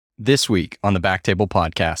This week on the Backtable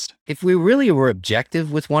Podcast. If we really were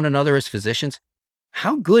objective with one another as physicians,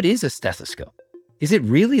 how good is a stethoscope? Is it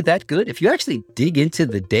really that good? If you actually dig into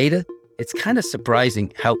the data, it's kind of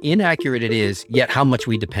surprising how inaccurate it is, yet how much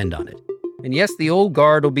we depend on it. And yes, the old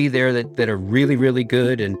guard will be there that are really, really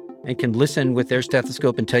good and can listen with their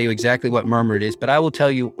stethoscope and tell you exactly what murmur it is. But I will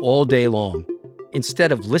tell you all day long,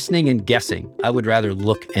 instead of listening and guessing, I would rather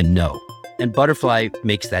look and know. And Butterfly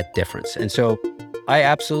makes that difference. And so I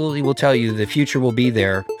absolutely will tell you the future will be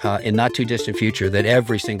there in not too distant future, that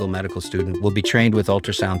every single medical student will be trained with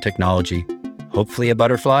ultrasound technology, hopefully a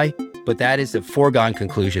Butterfly, but that is a foregone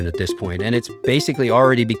conclusion at this point. And it's basically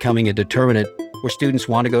already becoming a determinant where students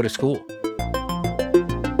want to go to school.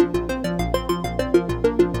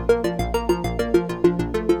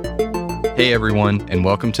 Hey everyone, and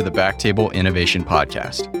welcome to the Backtable Innovation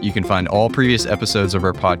Podcast. You can find all previous episodes of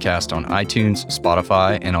our podcast on iTunes,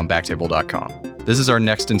 Spotify, and on backtable.com. This is our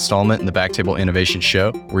next installment in the Backtable Innovation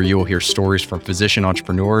Show, where you will hear stories from physician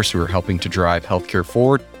entrepreneurs who are helping to drive healthcare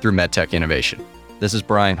forward through medtech innovation. This is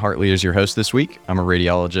Brian Hartley as your host this week. I'm a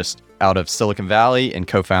radiologist out of Silicon Valley and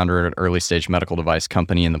co-founder of an early-stage medical device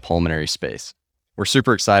company in the pulmonary space. We're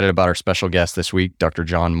super excited about our special guest this week, Dr.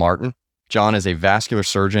 John Martin. John is a vascular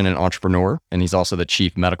surgeon and entrepreneur, and he's also the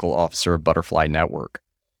chief medical officer of Butterfly Network.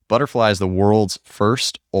 Butterfly is the world's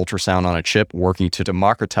first ultrasound on a chip working to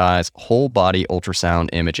democratize whole body ultrasound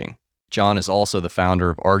imaging. John is also the founder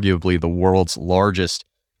of arguably the world's largest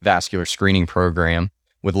vascular screening program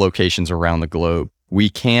with locations around the globe. We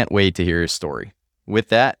can't wait to hear his story. With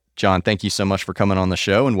that, John, thank you so much for coming on the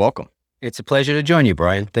show and welcome. It's a pleasure to join you,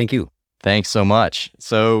 Brian. Thank you. Thanks so much.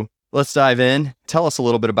 So let's dive in. Tell us a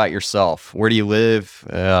little bit about yourself. Where do you live?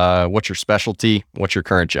 What's your specialty? What's your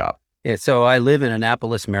current job? Yeah, so I live in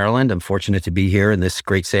Annapolis, Maryland. I'm fortunate to be here in this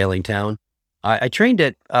great sailing town. I trained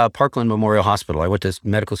at Parkland Memorial Hospital. I went to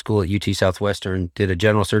medical school at UT Southwestern, did a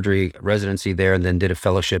general surgery residency there, and then did a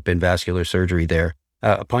fellowship in vascular surgery there.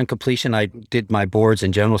 Upon completion, I did my boards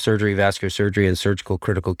in general surgery, vascular surgery, and surgical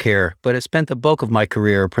critical care, but I spent the bulk of my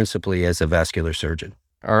career principally as a vascular surgeon.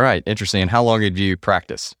 All right, interesting. And how long did you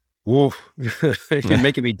practice? Woof, you're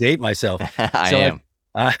making me date myself. I am.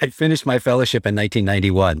 I finished my fellowship in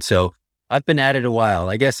 1991, so I've been at it a while.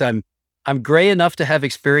 I guess I'm gray enough to have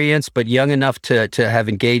experience, but young enough to have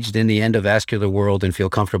engaged in the endovascular world and feel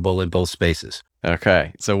comfortable in both spaces.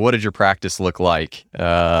 Okay, so what did your practice look like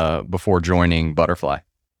before joining Butterfly?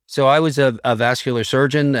 So I was a vascular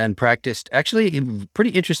surgeon and practiced actually in a pretty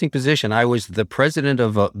interesting position. I was the president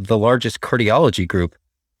of the largest cardiology group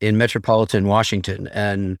in metropolitan Washington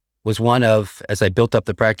and was one of, as I built up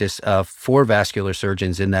the practice, 4 vascular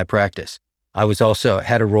surgeons in that practice. I was also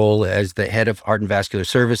had a role as the head of heart and vascular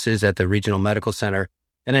services at the regional medical center.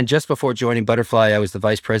 And then just before joining Butterfly, I was the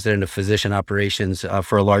vice president of physician operations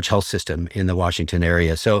for a large health system in the Washington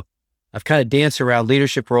area. So I've kind of danced around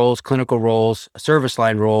leadership roles, clinical roles, service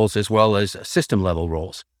line roles, as well as system level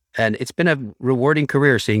roles. And it's been a rewarding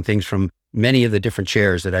career seeing things from many of the different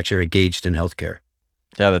chairs that actually are engaged in healthcare.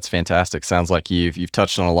 Yeah, that's fantastic. Sounds like you've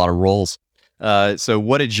touched on a lot of roles. So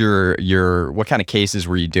what did what kind of cases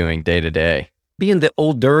were you doing day to day? Being the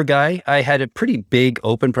older guy, I had a pretty big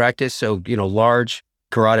open practice. So, large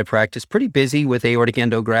carotid practice, pretty busy with aortic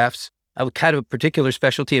endografts. I would kind of a particular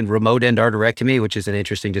specialty in remote endarterectomy, which is an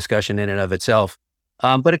interesting discussion in and of itself.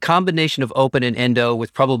 But a combination of open and endo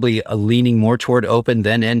with probably a leaning more toward open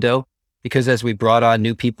than endo, because as we brought on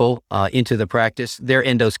new people into the practice, their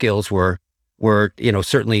endo skills were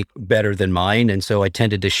certainly better than mine. And so I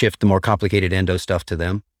tended to shift the more complicated endo stuff to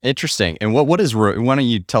them. Interesting. And why don't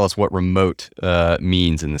you tell us what remote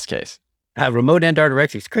means in this case? Remote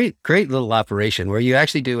endarterectomy is great little operation where you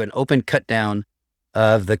actually do an open cut down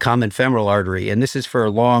of the common femoral artery. And this is for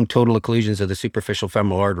long total occlusions of the superficial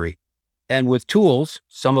femoral artery. And with tools,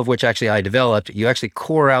 some of which actually I developed, you actually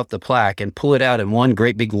core out the plaque and pull it out in one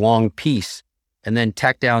great big long piece and then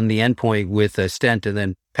tack down the endpoint with a stent and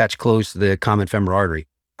then patch close the common femoral artery.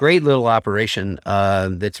 Great little operation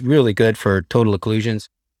that's really good for total occlusions.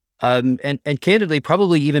 And candidly,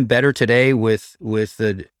 probably even better today with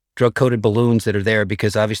the drug-coated balloons that are there,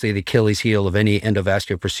 because obviously the Achilles heel of any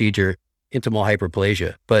endovascular procedure, intimal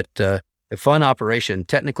hyperplasia. But a fun operation,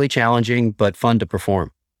 technically challenging, but fun to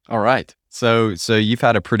perform. All right. So you've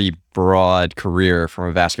had a pretty broad career from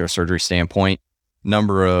a vascular surgery standpoint.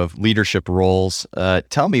 Number of leadership roles.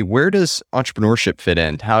 Tell me, where does entrepreneurship fit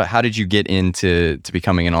in? How did you get into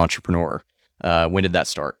becoming an entrepreneur? When did that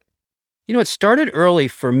start? It started early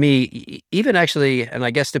for me, even actually, and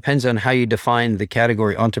I guess depends on how you define the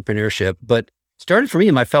category entrepreneurship, but started for me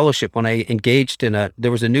in my fellowship when I engaged in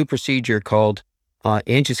there was a new procedure called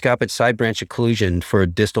angioscopic side branch occlusion for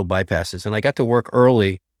distal bypasses. And I got to work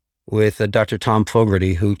early with Dr. Tom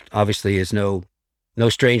Fogarty, who obviously is no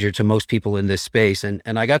stranger to most people in this space. And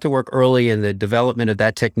I got to work early in the development of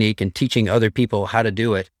that technique and teaching other people how to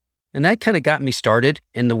do it. And that kind of got me started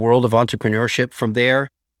in the world of entrepreneurship. From there,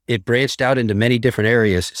 it branched out into many different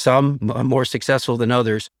areas, some more successful than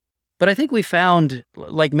others. But I think we found,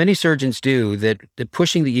 like many surgeons do, that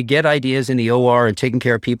pushing that you get ideas in the OR and taking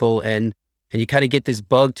care of people, and you kind of get this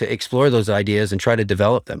bug to explore those ideas and try to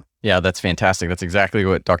develop them. Yeah, that's fantastic. That's exactly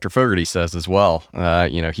what Dr. Fogarty says as well.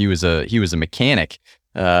 He was a mechanic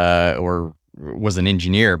or was an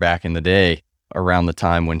engineer back in the day, around the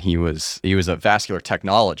time when he was a vascular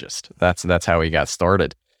technologist. That's how he got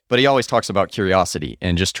started. But he always talks about curiosity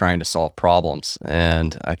and just trying to solve problems.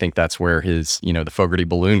 And I think that's where his, the Fogarty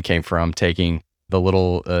balloon came from, taking the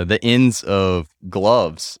little, the ends of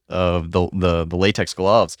gloves, of the latex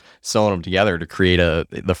gloves, sewing them together to create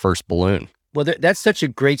the first balloon. Well, that's such a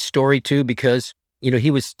great story too, because,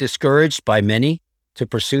 he was discouraged by many to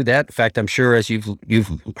pursue that. In fact, I'm sure as you've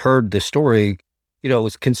heard the story,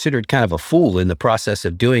 was considered kind of a fool in the process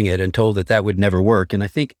of doing it and told that would never work. And I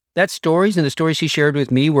think that stories and the stories he shared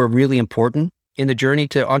with me were really important in the journey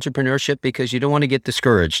to entrepreneurship, because you don't want to get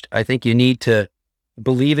discouraged. I think you need to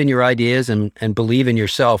believe in your ideas and believe in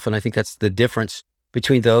yourself. And I think that's the difference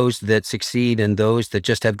between those that succeed and those that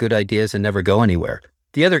just have good ideas and never go anywhere.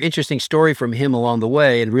 The other interesting story from him along the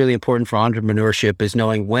way, and really important for entrepreneurship, is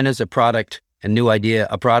knowing when is a product, a new idea,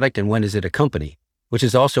 a product, and when is it a company, which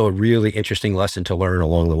is also a really interesting lesson to learn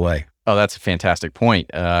along the way. Oh, that's a fantastic point.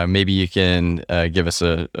 Maybe you can give us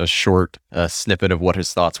a short snippet of what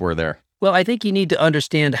his thoughts were there. Well, I think you need to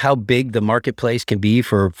understand how big the marketplace can be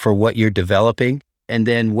for what you're developing, and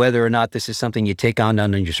then whether or not this is something you take on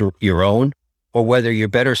your own, or whether you're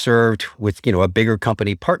better served with, a bigger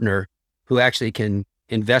company partner who actually can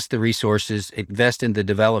invest the resources, invest in the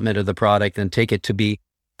development of the product, and take it to be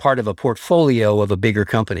part of a portfolio of a bigger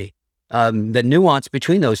company. The nuance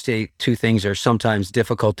between those two things are sometimes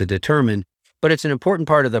difficult to determine, but it's an important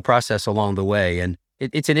part of the process along the way. And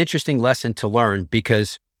it's an interesting lesson to learn,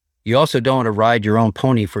 because you also don't want to ride your own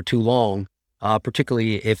pony for too long,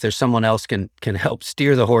 particularly if there's someone else can help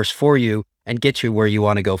steer the horse for you and get you where you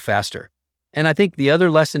want to go faster. And I think the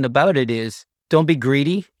other lesson about it is, don't be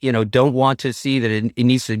greedy. Don't want to see that it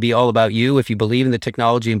needs to be all about you. If you believe in the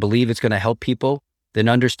technology and believe it's going to help people, then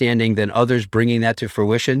understanding that others bringing that to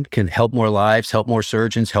fruition can help more lives, help more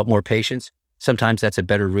surgeons, help more patients. Sometimes that's a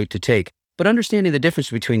better route to take. But understanding the difference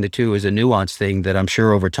between the two is a nuanced thing that I'm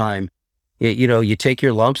sure over time, you take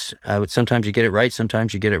your lumps. Sometimes you get it right,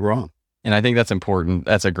 sometimes you get it wrong. And I think that's important.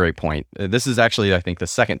 That's a great point. This is actually, I think, the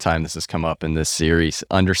second time this has come up in this series,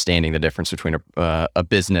 understanding the difference between a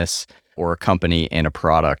business or a company and a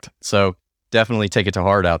product. So definitely take it to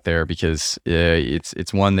heart out there, because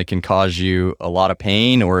it's one that can cause you a lot of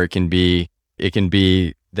pain, or it can be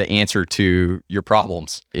the answer to your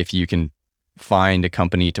problems if you can find a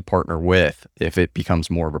company to partner with, if it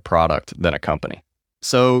becomes more of a product than a company.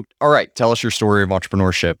 So, all right, tell us your story of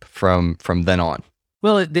entrepreneurship from then on.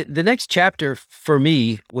 Well, the next chapter for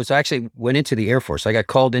me was actually went into the Air Force. I got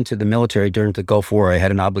called into the military during the Gulf War. I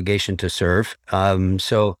had an obligation to serve.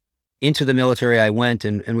 So into the military I went,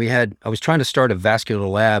 and I was trying to start a vascular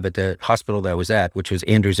lab at the hospital that I was at, which was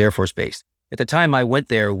Andrews Air Force Base. At the time I went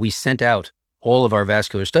there, we sent out all of our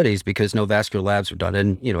vascular studies because no vascular labs were done.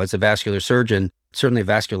 And, as a vascular surgeon, certainly a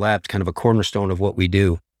vascular lab is kind of a cornerstone of what we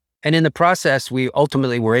do. And in the process, we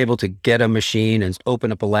ultimately were able to get a machine and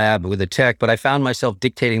open up a lab with a tech, but I found myself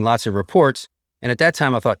dictating lots of reports. And at that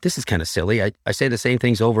time I thought, this is kind of silly. I say the same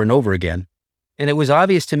things over and over again. And it was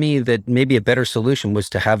obvious to me that maybe a better solution was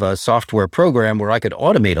to have a software program where I could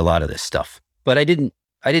automate a lot of this stuff. But I didn't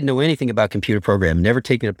know anything about computer programming, never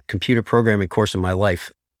taken a computer programming course in my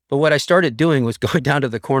life. But what I started doing was going down to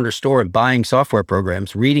the corner store and buying software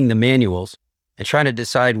programs, reading the manuals, and trying to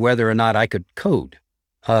decide whether or not I could code.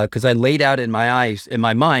 Because I laid out in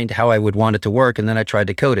my mind how I would want it to work, and then I tried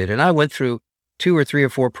to code it. And I went through 2 or 3 or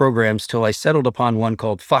 4 programs till I settled upon one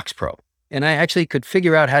called FoxPro. And I actually could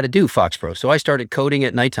figure out how to do FoxPro. So I started coding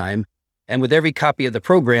at nighttime, and with every copy of the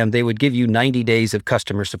program, they would give you 90 days of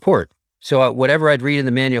customer support. So whatever I'd read in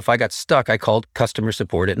the manual, if I got stuck, I called customer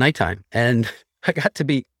support at nighttime. And I got to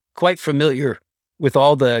be quite familiar with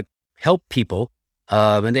all the help people.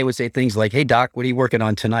 And they would say things like, hey, doc, what are you working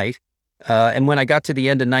on tonight? And when I got to the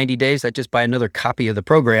end of 90 days, I'd just buy another copy of the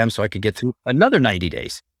program so I could get through another 90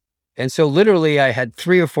 days. And so literally I had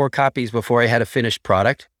 3 or 4 copies before I had a finished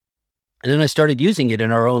product. And then I started using it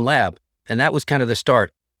in our own lab. And that was kind of the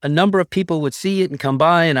start. a number of people would see it and come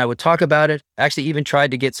by and I would talk about it. I actually even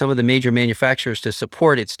tried to get some of the major manufacturers to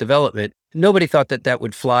support its development. Nobody thought that that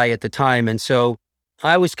would fly at the time. And so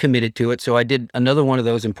I was committed to it. So I did another one of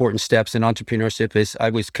those important steps in entrepreneurship is I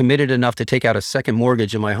was committed enough to take out a second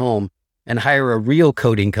mortgage in my home and hire a real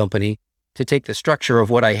coding company to take the structure of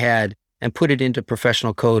what I had and put it into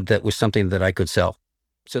professional code that was something that I could sell.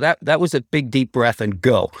 So that was a big, deep breath and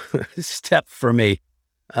go step for me.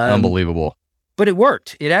 Unbelievable. But it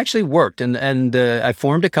worked. It actually worked. And I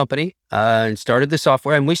formed a company and started the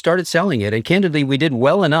software and we started selling it. And candidly, we did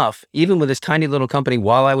well enough, even with this tiny little company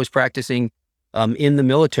while I was practicing in the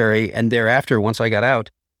military and thereafter, once I got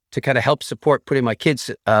out, to kind of help support putting my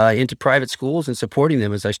kids into private schools and supporting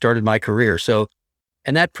them as I started my career. So,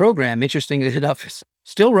 and that program, interestingly enough,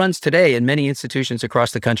 still runs today in many institutions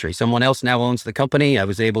across the country. Someone else now owns the company. I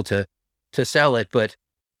was able to sell it, but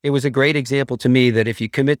it was a great example to me that if you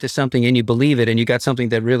commit to something and you believe it and you got something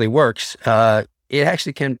that really works, it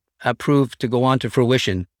actually can prove to go on to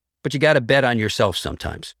fruition, but you got to bet on yourself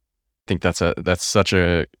sometimes. I think that's such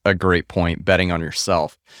a great point, betting on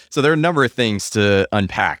yourself. So there are a number of things to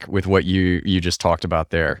unpack with what you just talked about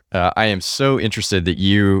there. I am so interested that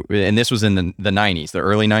and this was in the 90s, the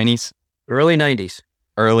early 90s? Early 90s.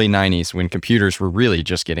 Early 90s when computers were really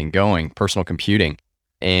just getting going, personal computing.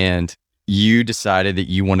 And you decided that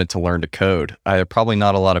you wanted to learn to code. Probably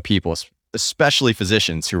not a lot of people, especially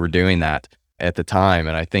physicians, who were doing that at the time.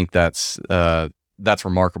 And I think that's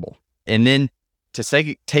remarkable. And then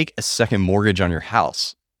to take a second mortgage on your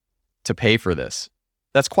house to pay for this,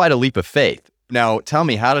 that's quite a leap of faith. Now, tell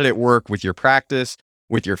me, how did it work with your practice,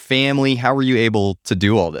 with your family? How were you able to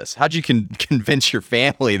do all this? How'd you convince your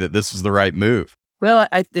family that this was the right move? Well,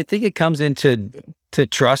 I think it comes into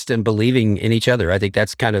trust and believing in each other. I think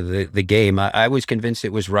that's kind of the game. I was convinced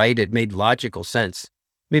it was right. It made logical sense.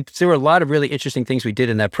 I mean, there were a lot of really interesting things we did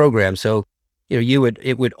in that program. So, it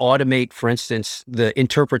would automate, for instance, the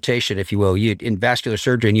interpretation, if you will. In vascular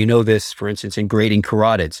surgery, and you know this, for instance, in grading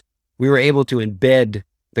carotids, we were able to embed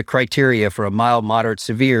the criteria for a mild, moderate,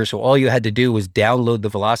 severe. So all you had to do was download the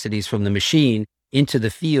velocities from the machine into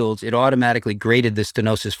the fields. It automatically graded the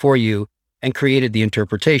stenosis for you and created the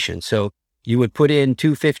interpretation. So you would put in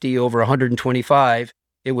 250 over 125,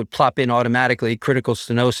 it would plop in automatically critical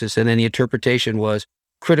stenosis, and then the interpretation was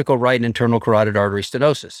critical right and internal carotid artery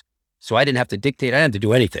stenosis. So I didn't have to dictate, I didn't have to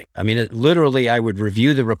do anything. I mean, literally I would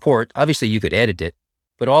review the report. Obviously you could edit it,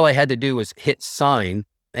 but all I had to do was hit sign,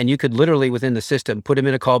 and you could literally within the system, put them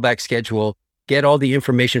in a callback schedule, get all the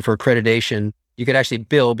information for accreditation. You could actually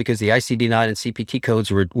bill because the ICD-9 and CPT codes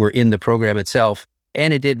were in the program itself.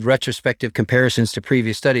 And it did retrospective comparisons to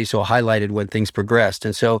previous studies, so highlighted when things progressed.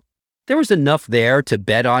 And so there was enough there to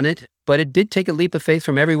bet on it, but it did take a leap of faith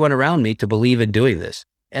from everyone around me to believe in doing this.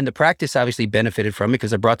 And the practice obviously benefited from it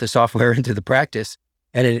because I brought the software into the practice,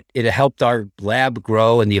 and it helped our lab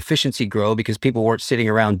grow and the efficiency grow because people weren't sitting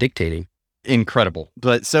around dictating. Incredible.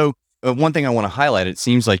 But so one thing I want to highlight, it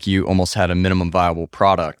seems like you almost had a minimum viable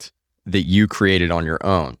product that you created on your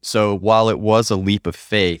own. So while it was a leap of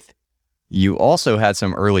faith, you also had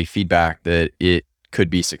some early feedback that it could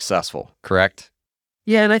be successful, correct?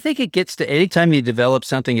 Yeah, and I think it gets to anytime you develop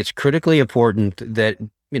something, it's critically important that,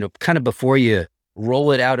 kind of before you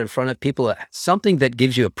roll it out in front of people, something that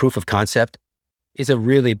gives you a proof of concept is a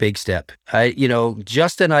really big step.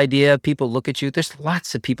 Just an idea, people look at you. There's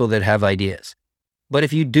lots of people that have ideas. But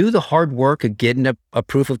if you do the hard work of getting a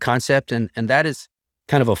proof of concept, and that is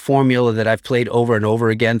kind of a formula that I've played over and over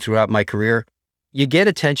again throughout my career, you get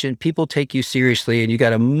attention, people take you seriously, and you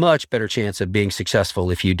got a much better chance of being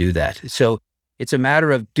successful if you do that. So it's a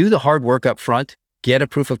matter of do the hard work up front, get a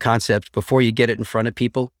proof of concept before you get it in front of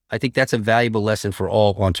people. I think that's a valuable lesson for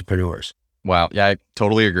all entrepreneurs. Wow. Yeah, I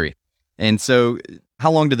totally agree. And so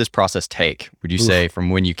how long did this process take, would you say, from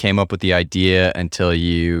when you came up with the idea until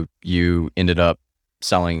you ended up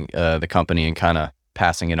selling the company and kind of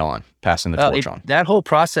passing the torch on? That whole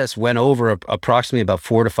process went over approximately about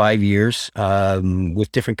 4 to 5 years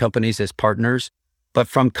with different companies as partners. But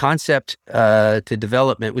from concept to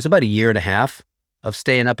development was about 1.5 years of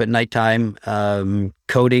staying up at nighttime,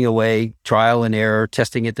 coding away, trial and error,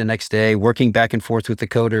 testing it the next day, working back and forth with the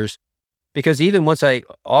coders. Because even once I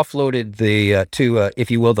offloaded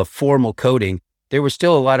if you will, the formal coding, there was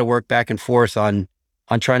still a lot of work back and forth on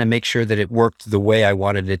trying to make sure that it worked the way I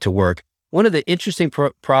wanted it to work. One of the interesting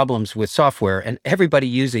problems with software, and everybody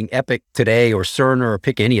using Epic today or Cerner or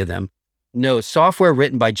pick any of them, knows software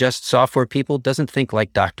written by just software people doesn't think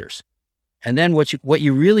like doctors. And then what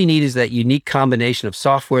you really need is that unique combination of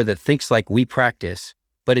software that thinks like we practice,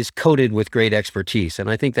 but is coded with great expertise. And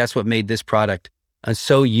I think that's what made this product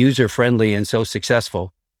so user-friendly and so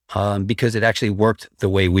successful. because it actually worked the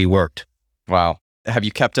way we worked. Wow. Have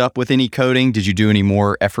you kept up with any coding? Did you do any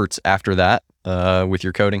more efforts after that with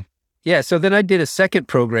your coding? Yeah, so then I did a second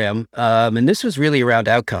program, and this was really around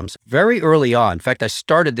outcomes very early on. In fact, I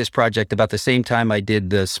started this project about the same time I did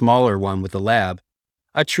the smaller one with the lab.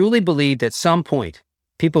 I truly believed at some point,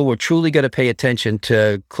 people were truly going to pay attention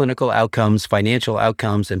to clinical outcomes, financial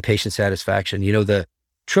outcomes, and patient satisfaction, the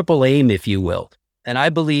triple aim, if you will. And I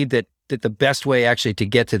believed that the best way actually to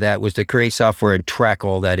get to that was to create software and track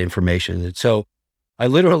all that information. And so I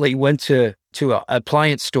literally went to an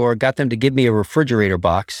appliance store, got them to give me a refrigerator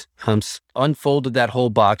box, unfolded that whole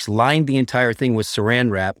box, lined the entire thing with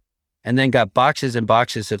saran wrap, and then got boxes and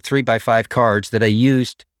boxes of 3x5 cards that I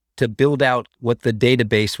used to build out what the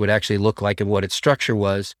database would actually look like and what its structure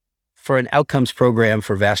was for an outcomes program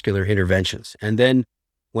for vascular interventions. And then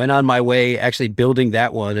went on my way actually building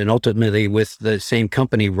that one, and ultimately with the same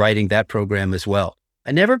company writing that program as well.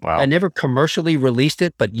 I never commercially released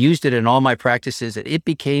it, but used it in all my practices, and it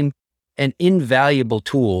became an invaluable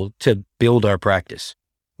tool to build our practice.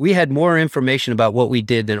 We had more information about what we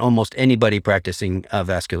did than almost anybody practicing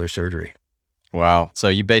vascular surgery. Wow. So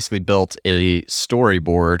you basically built a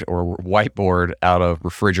storyboard or whiteboard out of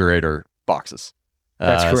refrigerator boxes.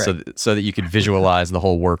 That's correct. So that you could visualize the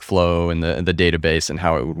whole workflow and the database and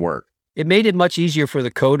how it would work. It made it much easier for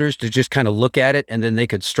the coders to just kind of look at it, and then they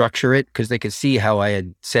could structure it because they could see how I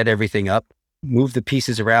had set everything up, move the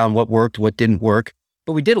pieces around, what worked, what didn't work.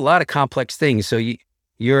 But we did a lot of complex things. So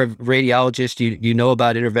you're a radiologist, you know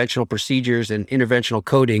about interventional procedures and interventional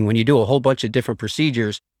coding. When you do a whole bunch of different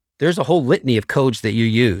procedures, there's a whole litany of codes that you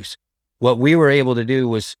use. What we were able to do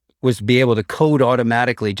was be able to code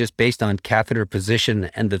automatically just based on catheter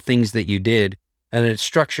position and the things that you did. And it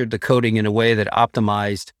structured the coding in a way that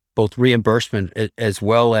optimized both reimbursement as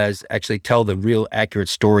well as actually tell the real accurate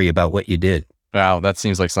story about what you did. Wow, that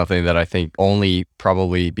seems like something that I think only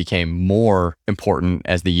probably became more important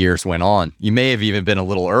as the years went on. You may have even been a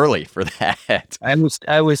little early for that.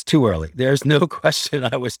 I was too early. There's no question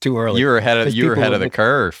I was too early. You were ahead of the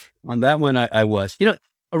curve. On that one, I was.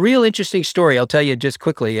 A real interesting story, I'll tell you just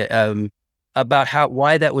quickly about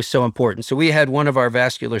why that was so important. So we had one of our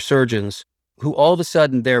vascular surgeons who all of a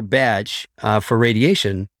sudden their badge for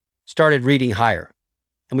radiation started reading higher.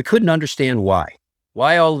 And we couldn't understand why.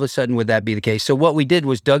 Why all of a sudden would that be the case? So what we did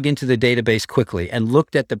was dug into the database quickly and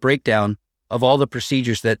looked at the breakdown of all the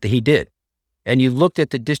procedures that he did. And you looked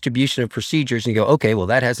at the distribution of procedures and you go, okay, well,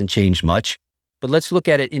 that hasn't changed much, but let's look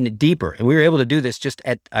at it in deeper. And we were able to do this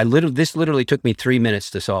this literally took me 3 minutes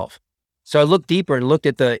to solve. So I looked deeper and looked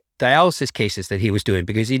at the dialysis cases that he was doing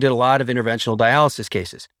because he did a lot of interventional dialysis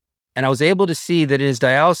cases. And I was able to see that in his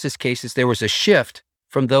dialysis cases, there was a shift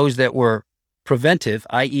from those that were preventive,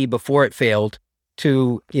 i.e. before it failed,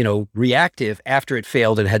 to, reactive after it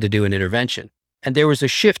failed and had to do an intervention. And there was a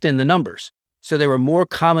shift in the numbers. So they were more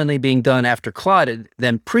commonly being done after clotted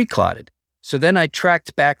than pre-clotted. So then I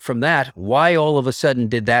tracked back from that, why all of a sudden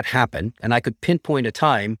did that happen? And I could pinpoint a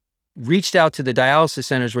time, reached out to the dialysis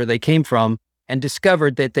centers where they came from, and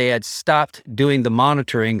discovered that they had stopped doing the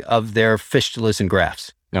monitoring of their fistulas and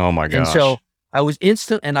grafts. Oh my gosh. And so I was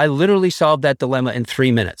instant, and I literally solved that dilemma in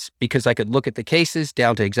 3 minutes because I could look at the cases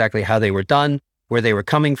down to exactly how they were done, where they were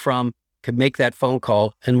coming from, could make that phone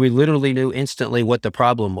call, and we literally knew instantly what the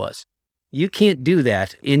problem was. You can't do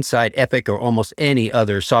that inside Epic or almost any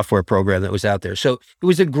other software program that was out there. So it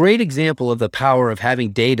was a great example of the power of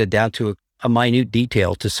having data down to a minute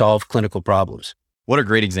detail to solve clinical problems. What a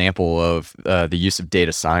great example of the use of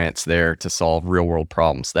data science there to solve real world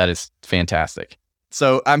problems. That is fantastic.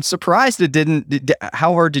 So I'm surprised it didn't.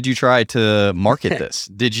 How hard did you try to market this?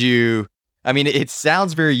 It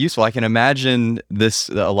sounds very useful. I can imagine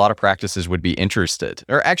a lot of practices would be interested.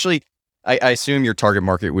 Or actually, I assume your target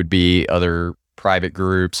market would be other private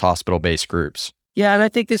groups, hospital-based groups. Yeah, and I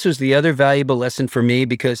think this was the other valuable lesson for me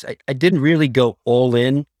because I didn't really go all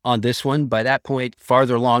in on this one. By that point,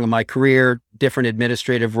 farther along in my career, different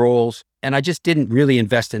administrative roles, and I just didn't really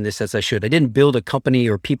invest in this as I should. I didn't build a company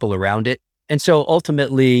or people around it. And so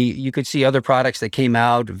ultimately, you could see other products that came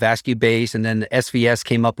out, VascuBase, and then the SVS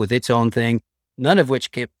came up with its own thing, none of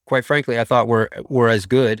which, quite frankly, I thought were as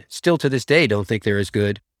good. Still to this day, don't think they're as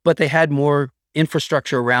good, but they had more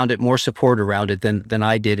infrastructure around it, more support around it than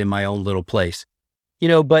I did in my own little place.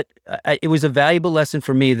 But it was a valuable lesson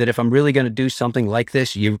for me that if I'm really going to do something like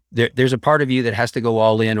this, there's a part of you that has to go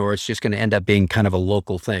all in, or it's just going to end up being kind of a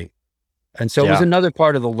local thing. And so It was another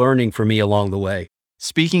part of the learning for me along the way.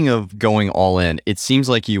 Speaking of going all in, it seems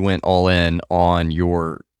like you went all in on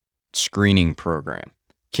your screening program.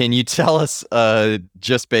 Can you tell us,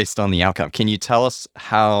 just based on the outcome, can you tell us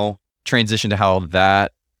how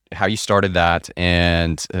that how you started that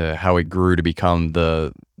and how it grew to become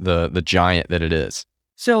the giant that it is.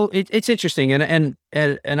 So it's interesting, and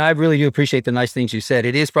I really do appreciate the nice things you said.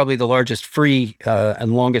 It is probably the largest free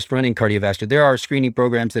and longest running cardiovascular. There are screening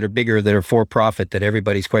programs that are bigger, that are for profit, that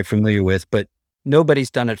everybody's quite familiar with, but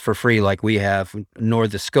nobody's done it for free like we have, nor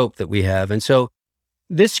the scope that we have. And so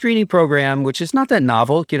this screening program, which is not that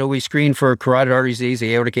novel, we screen for carotid artery disease,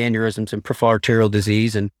 aortic aneurysms, and peripheral arterial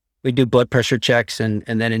disease, and we do blood pressure checks, and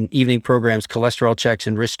then in evening programs, cholesterol checks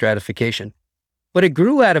and risk stratification. But it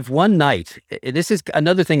grew out of one night. This is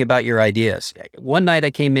another thing about your ideas. One night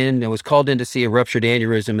I came in and was called in to see a ruptured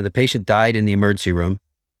aneurysm, and the patient died in the emergency room.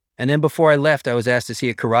 And then before I left, I was asked to see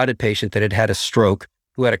a carotid patient that had had a stroke,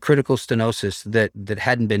 who had a critical stenosis that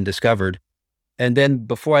hadn't been discovered. And then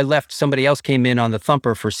before I left, somebody else came in on the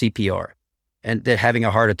thumper for CPR and they're having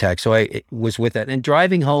a heart attack. So I was with that. And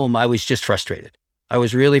driving home, I was just frustrated. I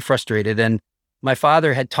was really frustrated. And my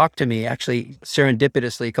father had talked to me actually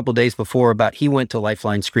serendipitously a couple of days before about he went to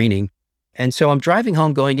Lifeline screening. And so I'm driving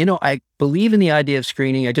home going, I believe in the idea of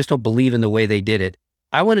screening. I just don't believe in the way they did it.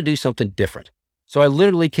 I want to do something different. So I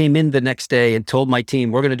literally came in the next day and told my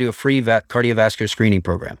team, we're going to do a free cardiovascular screening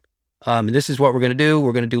program. And this is what we're going to do.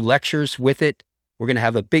 We're going to do lectures with it. We're going to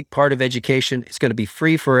have a big part of education. It's going to be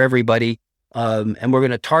free for everybody. And we're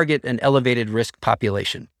going to target an elevated risk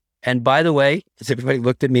population. And by the way, as everybody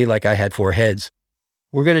looked at me like I had four heads,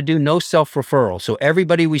 we're going to do no self-referral. So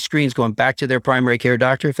everybody we screen is going back to their primary care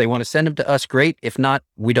doctor. If they want to send them to us, great. If not,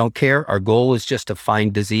 we don't care. Our goal is just to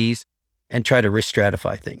find disease and try to risk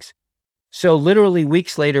stratify things. So literally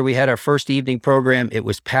weeks later, we had our first evening program. It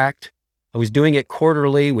was packed. I was doing it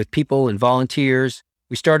quarterly with people and volunteers.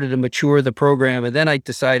 We started to mature the program. And then I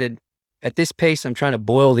decided at this pace, I'm trying to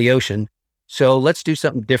boil the ocean. So let's do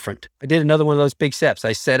something different. I did another one of those big steps.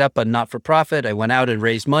 I set up a not-for-profit. I went out and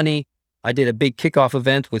raised money. I did a big kickoff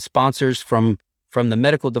event with sponsors from the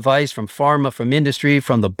medical device, from pharma, from industry,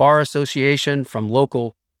 from the Bar Association, from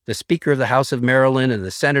the Speaker of the House of Maryland and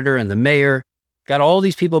the Senator and the Mayor. Got all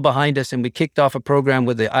these people behind us, and we kicked off a program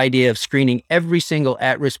with the idea of screening every single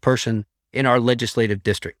at-risk person in our legislative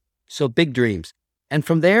district. So big dreams. And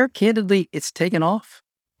from there, candidly, it's taken off.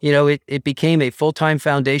 It became a full-time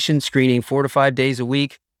foundation screening 4 to 5 days a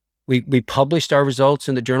week. We published our results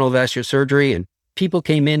in the Journal of Vascular Surgery, and people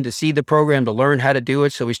came in to see the program to learn how to do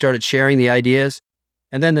it. So we started sharing the ideas.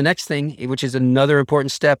 And then the next thing, which is another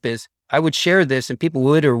important step, is I would share this and people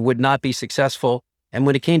would or would not be successful. And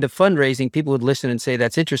when it came to fundraising, people would listen and say,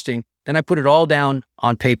 that's interesting. Then I put it all down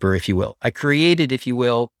on paper, if you will. I created, if you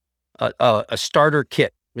will, a starter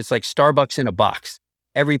kit. It's like Starbucks in a box.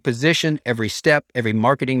 Every position, every step, every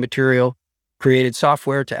marketing material, created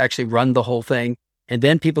software to actually run the whole thing. And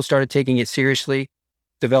then people started taking it seriously,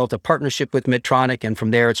 developed a partnership with Medtronic, and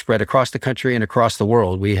from there it spread across the country and across the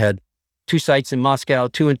world. We had 2 sites in Moscow,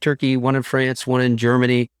 2 in Turkey, 1 in France, 1 in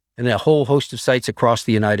Germany, and a whole host of sites across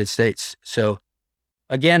the United States. So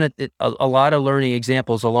again, a lot of learning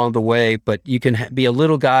examples along the way, but you can be a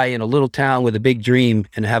little guy in a little town with a big dream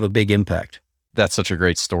and have a big impact. That's such a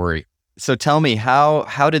great story. So tell me,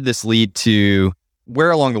 how did this lead to,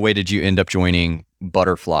 where along the way did you end up joining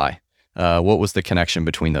Butterfly? What was the connection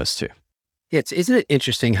between those two? Isn't it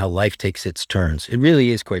interesting how life takes its turns? It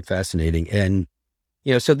really is quite fascinating. And,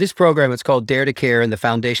 so this program, it's called Dare to Care, and the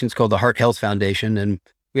foundation's called the Heart Health Foundation. And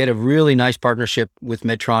we had a really nice partnership with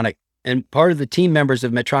Medtronic. And part of the team members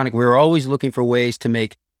of Medtronic, we were always looking for ways to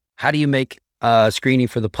how do you make screening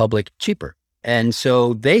for the public cheaper? And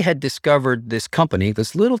so they had discovered this company,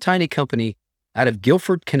 this little tiny company out of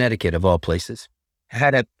Guilford, Connecticut, of all places,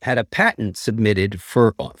 had a patent submitted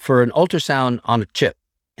for an ultrasound on a chip.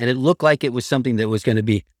 And it looked like it was something that was going to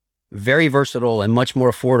be very versatile and much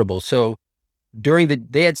more affordable. So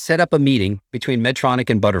they had set up a meeting between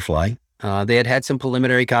Medtronic and Butterfly. They had some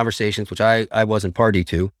preliminary conversations, which I wasn't party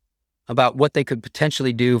to, about what they could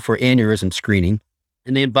potentially do for aneurysm screening.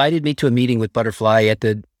 And they invited me to a meeting with Butterfly at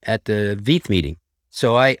the VEITH meeting.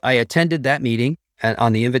 So I attended that meeting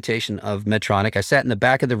on the invitation of Medtronic. I sat in the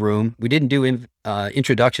back of the room. We didn't do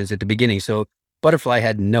introductions at the beginning, so Butterfly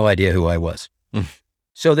had no idea who I was.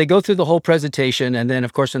 So they go through the whole presentation, and then,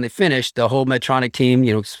 of course, when they finished, the whole Medtronic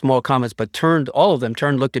team, small comments, but all of them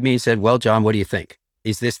looked at me and said, well, John, what do you think?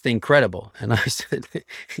 Is this thing credible? And I said,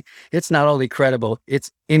 it's not only credible,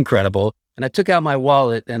 it's incredible. And I took out my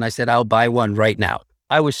wallet and I said, I'll buy one right now.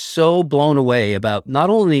 I was so blown away about not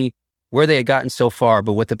only where they had gotten so far,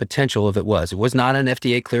 but what the potential of it was. It was not an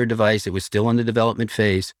FDA cleared device. It was still in the development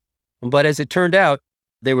phase. But as it turned out,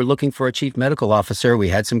 they were looking for a chief medical officer. We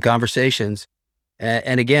had some conversations.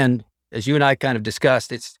 And again, as you and I kind of discussed,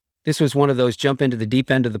 this was one of those jump into the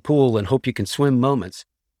deep end of the pool and hope you can swim moments.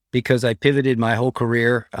 because I pivoted my whole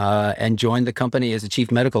career and joined the company as a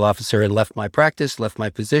chief medical officer and left my practice, left my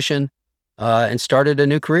position, and started a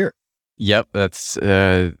new career. Yep, that's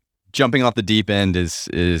jumping off the deep end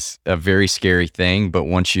is a very scary thing. But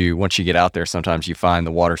once you get out there, sometimes you find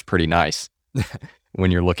the water's pretty nice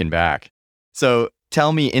when you're looking back. So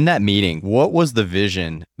tell me, in that meeting, what was the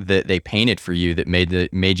vision that they painted for you that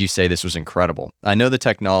made you say this was incredible? I know the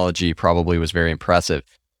technology probably was very impressive,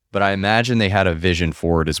 but I imagine they had a vision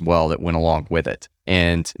for it as well that went along with it.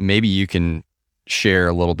 And maybe you can share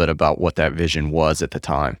a little bit about what that vision was at the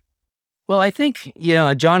time. Well, I think,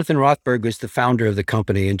 Jonathan Rothberg was the founder of the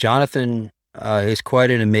company, and Jonathan is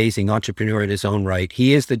quite an amazing entrepreneur in his own right.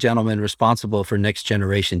 He is the gentleman responsible for next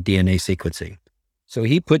generation DNA sequencing. So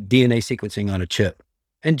he put DNA sequencing on a chip.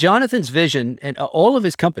 And Jonathan's vision and all of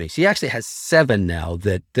his companies, he actually has 7 now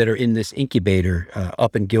that are in this incubator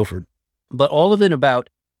up in Guilford, but all of it about,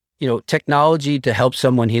 technology to help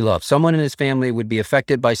someone he loves. Someone in his family would be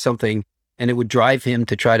affected by something and it would drive him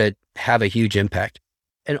to try to have a huge impact.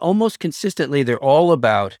 And almost consistently, they're all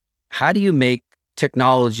about how do you make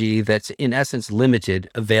technology that's in essence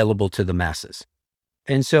limited available to the masses.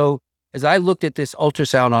 And so as I looked at this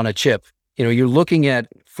ultrasound on a chip, you're looking at,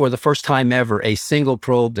 for the first time ever, a single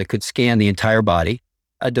probe that could scan the entire body,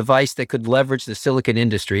 a device that could leverage the silicon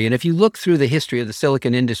industry. And if you look through the history of the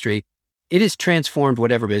silicon industry, it has transformed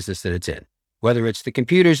whatever business that it's in, whether it's the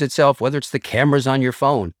computers itself, whether it's the cameras on your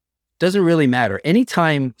phone. Doesn't really matter.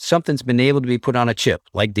 Anytime something's been able to be put on a chip,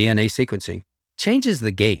 like DNA sequencing, changes the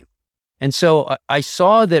game. And so I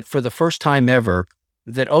saw that for the first time ever,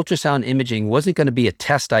 that ultrasound imaging wasn't going to be a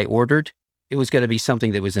test I ordered. It was going to be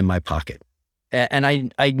something that was in my pocket. And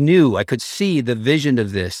I knew, I could see the vision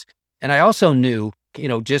of this. And I also knew,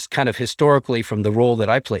 just kind of historically from the role that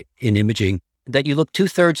I played in imaging, that you look,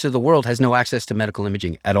 2/3 of the world has no access to medical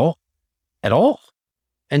imaging at all.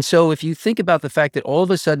 And so if you think about the fact that all of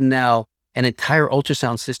a sudden now an entire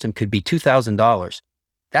ultrasound system could be $2,000,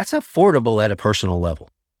 that's affordable at a personal level.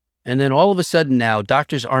 And then all of a sudden now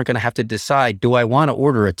doctors aren't going to have to decide, do I want to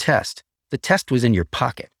order a test? The test was in your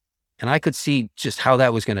pocket. And I could see just how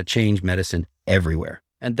that was going to change medicine everywhere.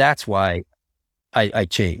 And that's why I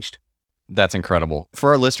changed. That's incredible.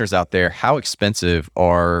 For our listeners out there, how expensive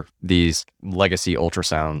are these legacy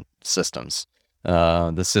ultrasound systems,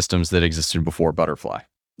 the systems that existed before Butterfly?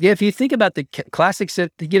 Yeah, if you think about the classic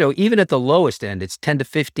set, even at the lowest end, it's 10 to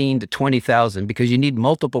 15 to 20,000 because you need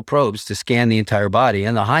multiple probes to scan the entire body.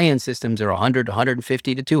 And the high-end systems are 100,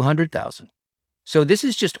 150 to 200,000. So this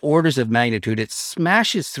is just orders of magnitude. It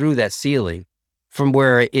smashes through that ceiling from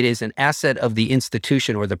where it is an asset of the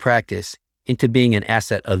institution or the practice into being an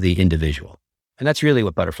asset of the individual. And that's really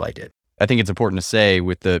what Butterfly did. I think it's important to say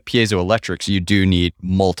with the piezoelectrics, you do need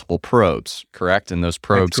multiple probes, correct? And those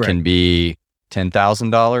probes can be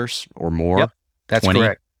 $10,000 or more. Yep, that's 20.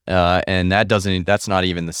 correct. And that's not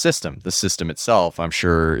even the system. The system itself, I'm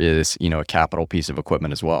sure, is, a capital piece of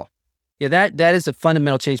equipment as well. Yeah, that is a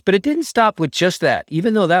fundamental change, but it didn't stop with just that,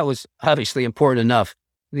 even though that was obviously important enough.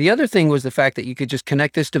 The other thing was the fact that you could just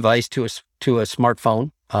connect this device to a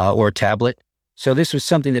smartphone or a tablet. So this was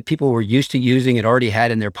something that people were used to using and already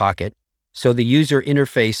had in their pocket. So the user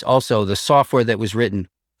interface, also the software that was written,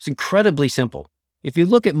 was incredibly simple. If you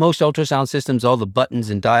look at most ultrasound systems, all the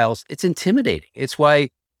buttons and dials, it's intimidating. It's why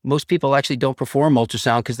most people actually don't perform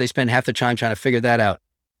ultrasound, because they spend half their time trying to figure that out.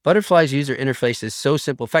 Butterfly's user interface is so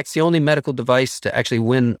simple. In fact, it's the only medical device to actually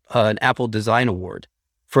win an Apple Design Award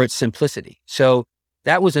for its simplicity. So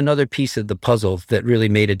that was another piece of the puzzle that really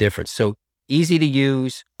made a difference. So easy to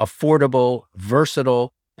use, affordable,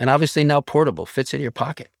 versatile, and obviously now portable, fits in your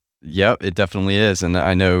pocket. Yep, it definitely is. And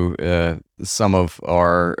I know some of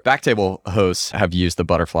our Backtable hosts have used the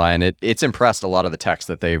Butterfly, and it's impressed a lot of the techs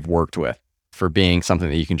that they've worked with for being something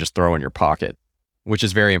that you can just throw in your pocket, which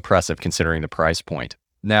is very impressive considering the price point.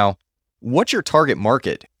 Now, what's your target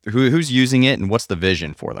market? Who's using it, and what's the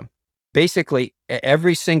vision for them? Basically,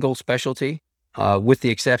 every single specialty, with the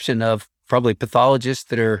exception of probably pathologists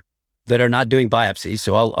that are not doing biopsies.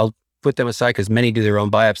 So I'll put them aside because many do their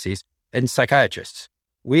own biopsies, and psychiatrists.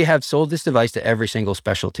 We have sold this device to every single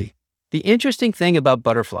specialty. The interesting thing about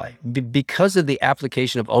Butterfly, because of the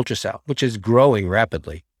application of ultrasound, which is growing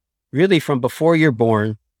rapidly, really from before you're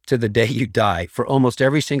born to the day you die, for almost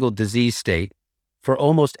every single disease state, for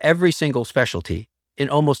almost every single specialty, in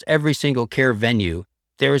almost every single care venue,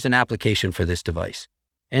 there is an application for this device.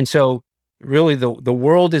 And so really the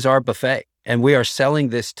world is our buffet, and we are selling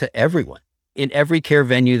this to everyone in every care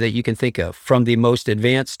venue that you can think of, from the most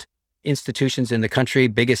advanced institutions in the country,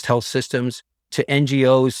 biggest health systems, to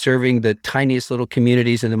NGOs serving the tiniest little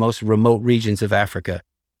communities in the most remote regions of Africa.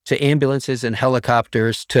 to ambulances and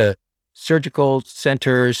helicopters to surgical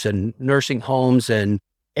centers and nursing homes and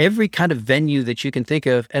every kind of venue that you can think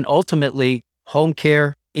of, and ultimately home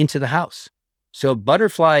care into the house. So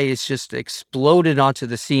Butterfly is just exploded onto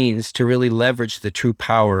the scenes to really leverage the true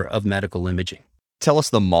power of medical imaging. Tell us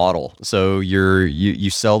the model. So you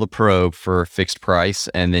sell the probe for a fixed price,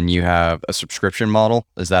 and then you have a subscription model.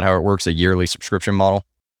 Is that how it works? A yearly subscription model?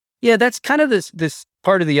 Yeah, that's kind of this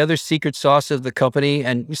part of the other secret sauce of the company,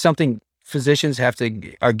 and something physicians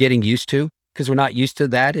are getting used to, because we're not used to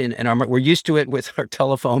that, and we're used to it with our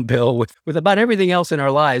telephone bill, with about everything else in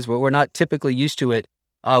our lives, but we're not typically used to it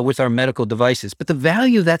with our medical devices. But the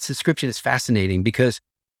value of that subscription is fascinating, because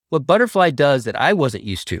what Butterfly does that I wasn't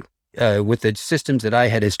used to with the systems that I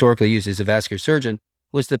had historically used as a vascular surgeon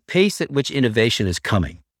was the pace at which innovation is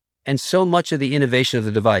coming. And so much of the innovation of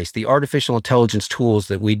the device, the artificial intelligence tools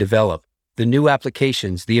that we develop, the new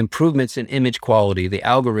applications, the improvements in image quality, the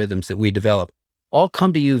algorithms that we develop, all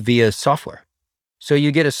come to you via software. So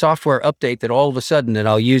you get a software update that all of a sudden, and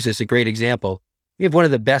I'll use as a great example, we have one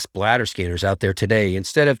of the best bladder scanners out there today.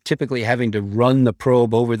 Instead of typically having to run the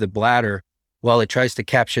probe over the bladder while it tries to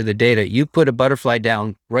capture the data, you put a Butterfly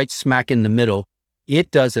down right smack in the middle.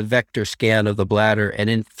 It does a vector scan of the bladder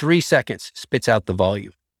and in 3 seconds spits out the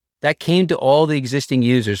volume. That came to all the existing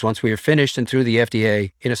users once we were finished and through the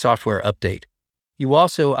FDA in a software update. You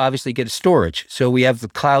also obviously get a storage. So we have the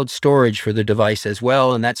cloud storage for the device as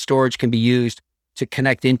well, and that storage can be used to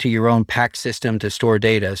connect into your own PACS system to store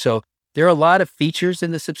data. So there are a lot of features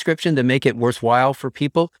in the subscription that make it worthwhile for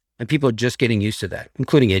people, and people are just getting used to that,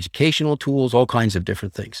 including educational tools, all kinds of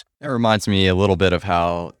different things. That reminds me a little bit of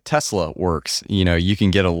how Tesla works. You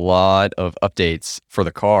can get a lot of updates for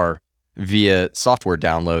the car via software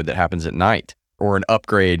download that happens at night, or an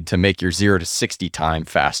upgrade to make your 0 to 60 time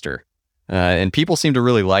faster. And people seem to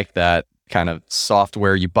really like that kind of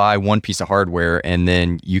software. You buy one piece of hardware and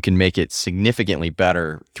then you can make it significantly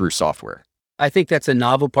better through software. I think that's a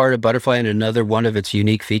novel part of Butterfly and another one of its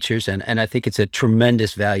unique features. And I think it's a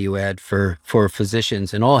tremendous value add for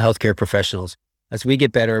physicians and all healthcare professionals as we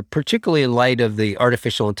get better, particularly in light of the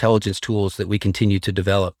artificial intelligence tools that we continue to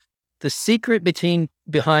develop. The secret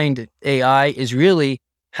behind AI is really,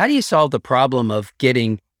 how do you solve the problem of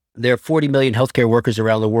getting their 40 million healthcare workers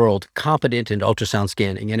around the world competent in ultrasound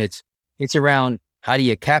scanning? And it's around, how do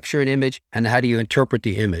you capture an image and how do you interpret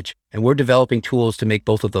the image? And we're developing tools to make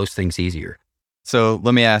both of those things easier. So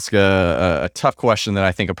let me ask a tough question that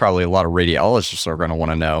I think probably a lot of radiologists are going to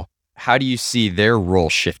want to know. How do you see their role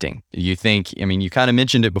shifting? Do you think, you kind of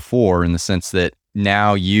mentioned it before in the sense that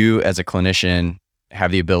now you as a clinician have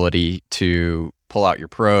the ability to pull out your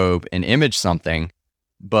probe and image something,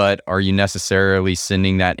 but are you necessarily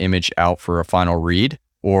sending that image out for a final read?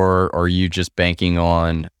 Or are you just banking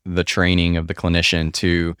on the training of the clinician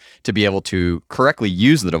to be able to correctly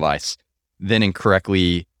use the device, then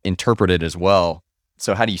incorrectly interpret it as well?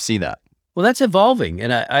 So how do you see that? Well, that's evolving.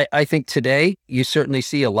 And I think today you certainly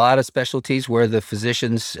see a lot of specialties where the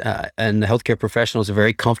physicians and the healthcare professionals are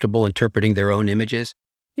very comfortable interpreting their own images.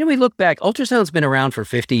 We look back, ultrasound's been around for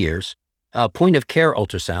 50 years. Point of care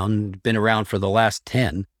ultrasound been around for the last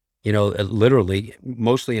 10, literally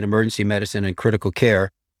mostly in emergency medicine and critical care,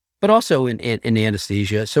 but also in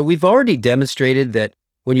anesthesia. So we've already demonstrated that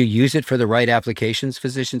when you use it for the right applications,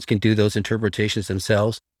 physicians can do those interpretations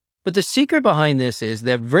themselves. But the secret behind this is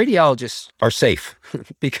that radiologists are safe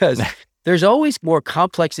because there's always more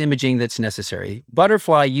complex imaging that's necessary.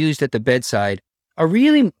 Butterfly used at the bedside are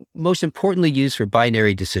really most importantly used for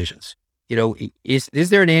binary decisions. Is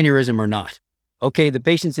there an aneurysm or not? Okay, the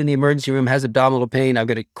patient's in the emergency room, has abdominal pain. I'm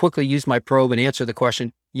going to quickly use my probe and answer the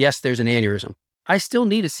question. Yes, there's an aneurysm. I still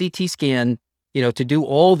need a CT scan, to do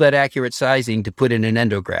all that accurate sizing to put in an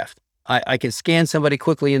endograft. I can scan somebody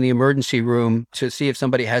quickly in the emergency room to see if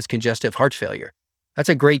somebody has congestive heart failure. That's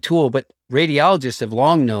a great tool, but radiologists have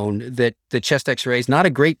long known that the chest x-ray is not a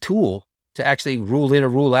great tool to actually rule in or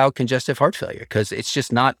rule out congestive heart failure because it's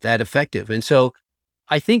just not that effective. And so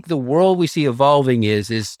I think the world we see evolving is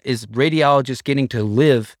radiologists getting to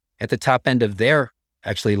live at the top end of their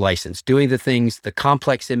actually license, doing the things, the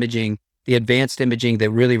complex imaging, the advanced imaging that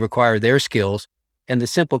really require their skills. And the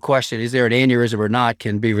simple question, is there an aneurysm or not,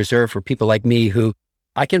 can be reserved for people like me who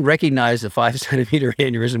I can recognize a 5 centimeter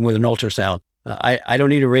aneurysm with an ultrasound. I don't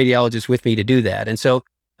need a radiologist with me to do that. And so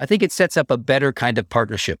I think it sets up a better kind of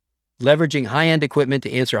partnership, leveraging high-end equipment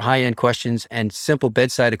to answer high-end questions and simple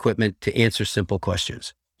bedside equipment to answer simple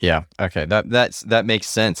questions. Yeah. Okay. That makes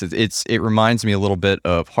sense. It reminds me a little bit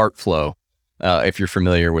of HeartFlow. If you're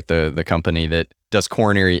familiar with the company that does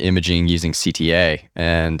coronary imaging using CTA.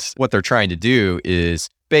 And what they're trying to do is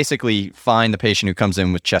basically find the patient who comes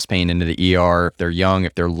in with chest pain into the ER. If they're young,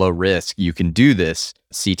 if they're low risk, you can do this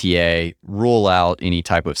CTA, rule out any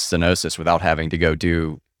type of stenosis without having to go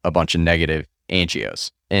do a bunch of negative angios.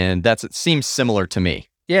 And it seems similar to me.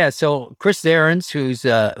 Yeah. So Chris Zarins, who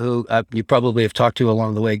you probably have talked to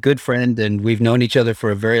along the way, good friend, and we've known each other for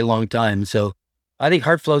a very long time. So I think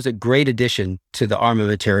HeartFlow is a great addition to the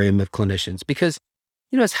armamentarium of clinicians because,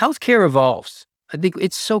 as healthcare evolves, I think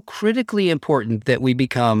it's so critically important that we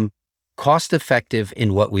become cost effective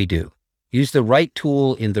in what we do. Use the right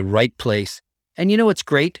tool in the right place. And it's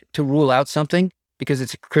great to rule out something because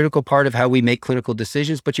it's a critical part of how we make clinical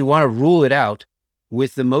decisions, but you want to rule it out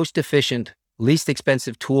with the most efficient, least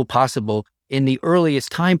expensive tool possible in the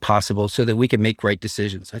earliest time possible so that we can make right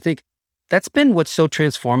decisions. I think that's been what's so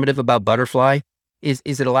transformative about Butterfly is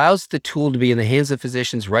it allows the tool to be in the hands of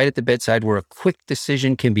physicians right at the bedside where a quick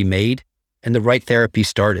decision can be made and the right therapy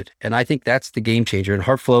started. And I think that's the game changer. And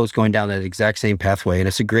HeartFlow is going down that exact same pathway. And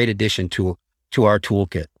it's a great addition to our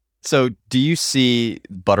toolkit. So do you see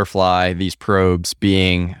Butterfly, these probes,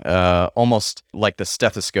 being almost like the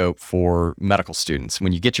stethoscope for medical students?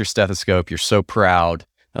 When you get your stethoscope, you're so proud.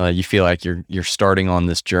 You feel like you're starting on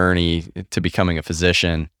this journey to becoming a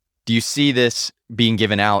physician. Do you see this being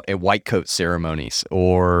given out at white coat ceremonies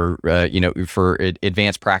or, for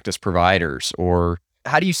advanced practice providers? Or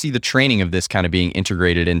how do you see the training of this kind of being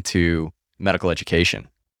integrated into medical education?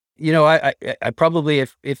 I probably,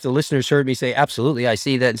 if the listeners heard me say, absolutely, I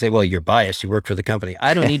see that and say, well, you're biased, you work for the company.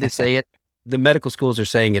 I don't need to say it. The medical schools are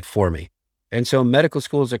saying it for me. And so medical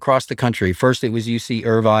schools across the country, first it was UC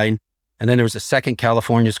Irvine, and then there was a second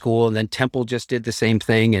California school, and then Temple just did the same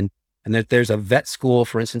thing. And that there's a vet school,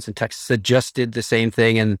 for instance, in Texas that just did the same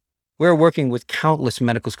thing. And we're working with countless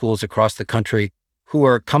medical schools across the country who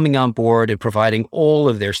are coming on board and providing all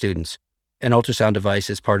of their students an ultrasound device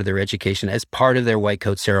as part of their education, as part of their white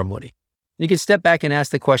coat ceremony. You can step back and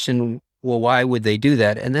ask the question, well, why would they do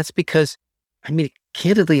that? And that's because,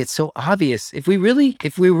 candidly, it's so obvious. If we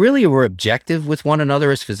really were objective with one another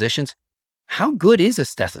as physicians, how good is a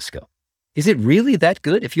stethoscope? Is it really that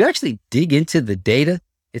good? If you actually dig into the data,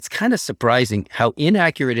 it's kind of surprising how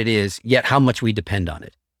inaccurate it is, yet how much we depend on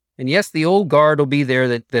it. And yes, the old guard will be there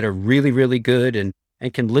that are really, really good and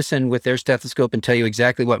can listen with their stethoscope and tell you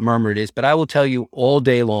exactly what murmur it is. But I will tell you all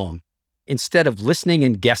day long, instead of listening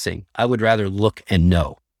and guessing, I would rather look and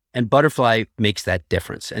know. And Butterfly makes that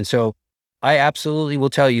difference. And so I absolutely will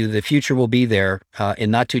tell you the future will be there in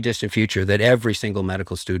not too distant future that every single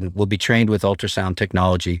medical student will be trained with ultrasound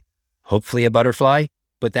technology, hopefully a Butterfly,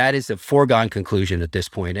 but that is a foregone conclusion at this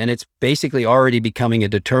point. And it's basically already becoming a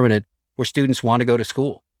determinant where students want to go to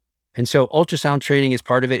school. And so ultrasound training is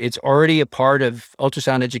part of it. It's already a part of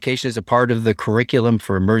ultrasound education is a part of the curriculum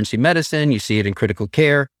for emergency medicine. You see it in critical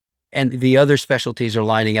care, and the other specialties are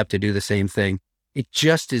lining up to do the same thing. It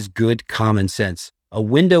just is good common sense. A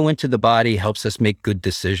window into the body helps us make good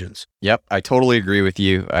decisions. Yep, I totally agree with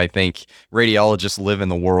you. I think radiologists live in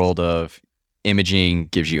the world of imaging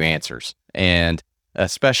gives you answers. And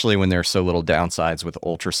especially when there's so little downsides with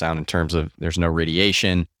ultrasound in terms of there's no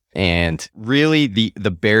radiation. And really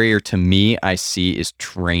the barrier to me I see is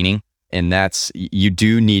training. And that's, you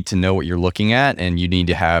do need to know what you're looking at and you need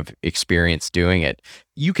to have experience doing it.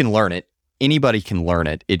 You can learn it. Anybody can learn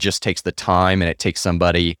it. It just takes the time and it takes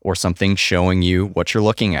somebody or something showing you what you're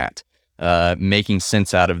looking at, making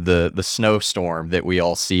sense out of the snowstorm that we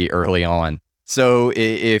all see early on. So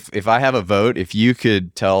if I have a vote, if you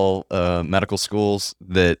could tell medical schools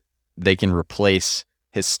that they can replace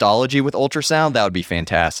histology with ultrasound, that would be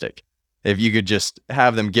fantastic. If you could just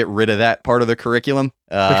have them get rid of that part of the curriculum,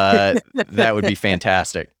 that would be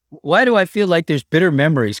fantastic. Why do I feel like there's bitter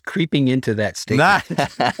memories creeping into that statement?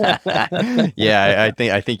 Yeah,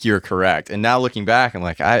 I think you're correct. And now looking back, I'm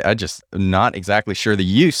like, I just am not exactly sure the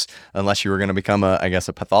use unless you were going to become a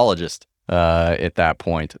pathologist at that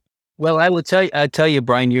point. Well, I tell you,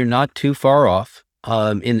 Brian, you're not too far off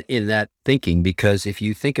in that thinking, because if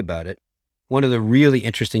you think about it, one of the really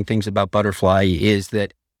interesting things about Butterfly is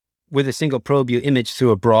that with a single probe, you image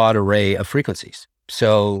through a broad array of frequencies.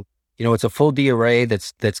 So, it's a full D array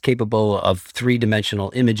that's capable of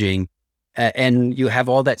 3-dimensional imaging, and you have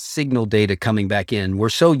all that signal data coming back in. We're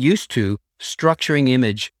so used to structuring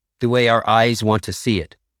image the way our eyes want to see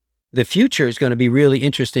it. The future is going to be really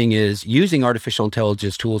interesting is using artificial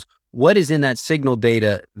intelligence tools. What is in that signal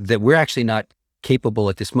data that we're actually not capable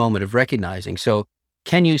at this moment of recognizing? So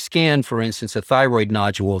can you scan, for instance, a thyroid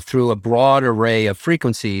nodule through a broad array of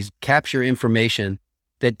frequencies, capture information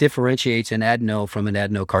that differentiates an adeno from an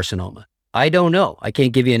adenocarcinoma? I don't know. I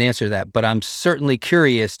can't give you an answer to that, but I'm certainly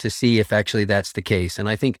curious to see if actually that's the case. And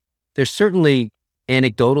I think there's certainly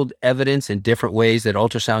anecdotal evidence in different ways that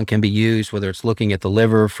ultrasound can be used, whether it's looking at the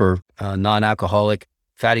liver for non-alcoholic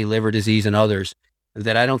fatty liver disease and others,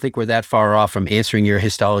 that I don't think we're that far off from answering your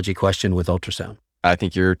histology question with ultrasound. I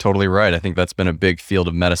think you're totally right. I think that's been a big field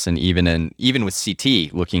of medicine, even with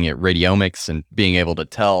CT, looking at radiomics and being able to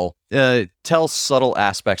tell subtle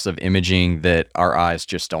aspects of imaging that our eyes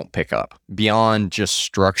just don't pick up. Beyond just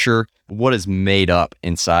structure, what is made up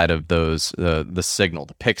inside of those the signal,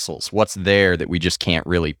 the pixels? What's there that we just can't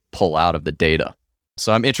really pull out of the data?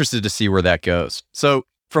 So I'm interested to see where that goes. So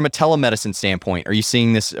from a telemedicine standpoint, are you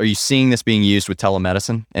seeing this being used with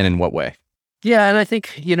telemedicine, and in what way? Yeah, and I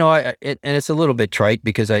think, and it's a little bit trite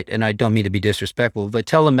because I don't mean to be disrespectful, but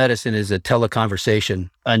telemedicine is a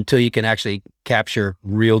teleconversation until you can actually capture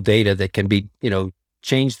real data that can be,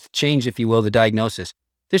 change, if you will, the diagnosis.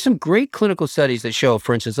 There's some great clinical studies that show,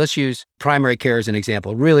 for instance, let's use primary care as an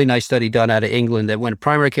example. Really nice study done out of England that when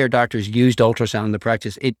primary care doctors used ultrasound in the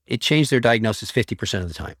practice, it changed their diagnosis 50% of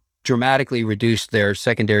the time, dramatically reduced their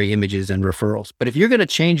secondary images and referrals. But if you're going to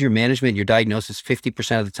change your management, your diagnosis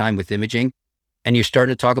 50% of the time with imaging, and you're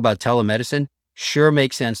starting to talk about telemedicine, sure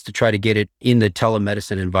makes sense to try to get it in the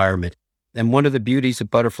telemedicine environment. And one of the beauties of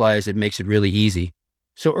Butterfly is it makes it really easy.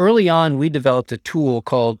 So early on, we developed a tool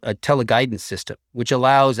called a teleguidance system, which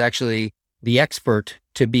allows actually the expert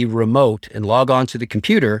to be remote and log on to the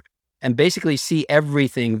computer and basically see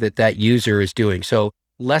everything that user is doing. So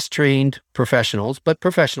less trained professionals, but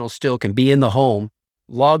professionals still can be in the home,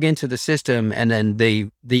 log into the system, and then the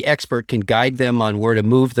expert can guide them on where to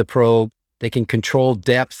move the probe. They can control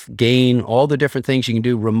depth, gain, all the different things you can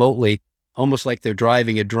do remotely, almost like they're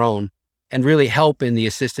driving a drone, and really help in the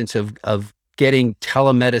assistance of getting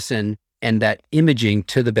telemedicine and that imaging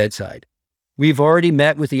to the bedside. We've already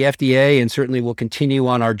met with the FDA and certainly will continue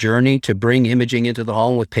on our journey to bring imaging into the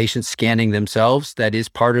home with patients scanning themselves. That is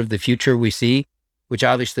part of the future we see, which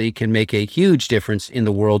obviously can make a huge difference in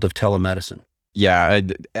the world of telemedicine. Yeah,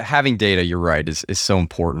 having data, you're right, is so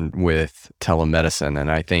important with telemedicine.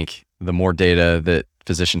 And I think the more data that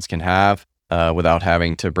physicians can have without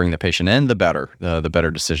having to bring the patient in, the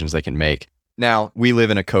better decisions they can make. Now, we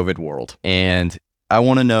live in a COVID world, and I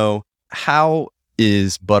want to know, how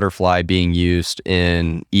is Butterfly being used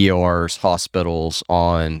in ERs, hospitals,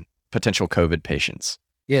 on potential COVID patients?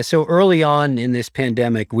 Yeah, so early on in this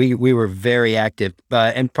pandemic, we were very active,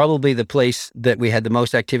 and probably the place that we had the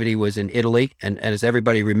most activity was in Italy. And as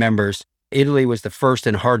everybody remembers, Italy was the first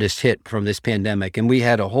and hardest hit from this pandemic. And we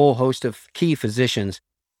had a whole host of key physicians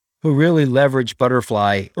who really leveraged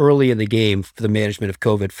Butterfly early in the game for the management of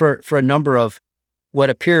COVID for a number of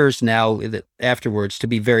what appears now afterwards to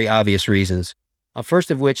be very obvious reasons.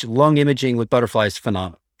 First of which, lung imaging with Butterfly is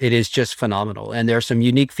phenomenal. It is just phenomenal. And there are some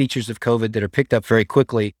unique features of COVID that are picked up very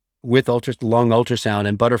quickly with lung ultrasound,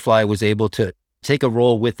 and Butterfly was able to take a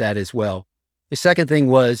role with that as well. The second thing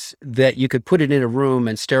was that you could put it in a room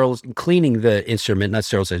and cleaning the instrument, not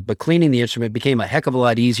sterilizing, but cleaning the instrument became a heck of a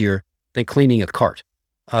lot easier than cleaning a cart.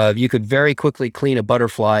 You could very quickly clean a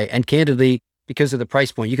Butterfly, and candidly, because of the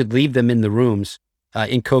price point, you could leave them in the rooms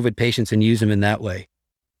in COVID patients and use them in that way.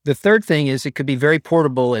 The third thing is it could be very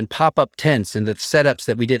portable in pop-up tents and the setups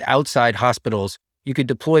that we did outside hospitals. You could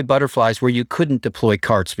deploy Butterflies where you couldn't deploy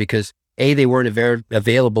carts because A, they weren't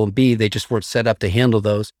available, and B, they just weren't set up to handle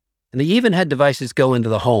those. And they even had devices go into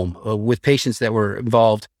the home with patients that were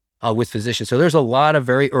involved with physicians. So there's a lot of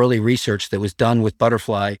very early research that was done with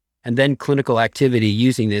Butterfly and then clinical activity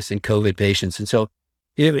using this in COVID patients. And so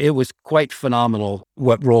it was quite phenomenal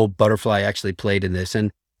what role Butterfly actually played in this. And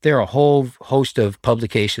there are a whole host of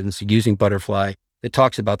publications using Butterfly that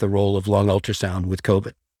talks about the role of lung ultrasound with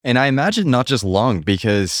COVID. And I imagine not just lung,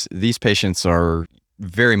 because these patients are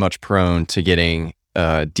very much prone to getting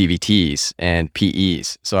DVTs and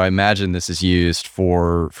PEs. So I imagine this is used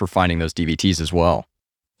for finding those DVTs as well.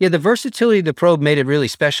 Yeah, the versatility of the probe made it really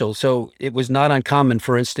special. So it was not uncommon,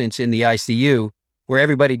 for instance, in the ICU, where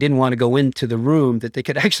everybody didn't want to go into the room, that they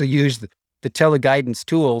could actually use the teleguidance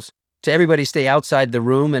tools to everybody stay outside the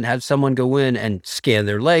room and have someone go in and scan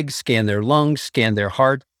their legs, scan their lungs, scan their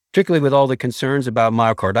heart, particularly with all the concerns about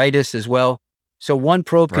myocarditis as well. So one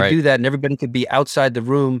probe could do that, and everybody could be outside the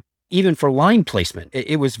room, even for line placement.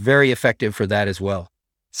 It was very effective for that as well.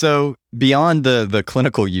 So beyond the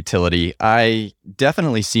clinical utility, I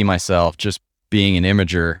definitely see myself just being an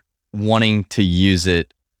imager wanting to use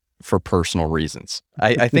it for personal reasons.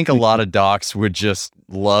 I think a lot of docs would just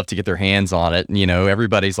love to get their hands on it. You know,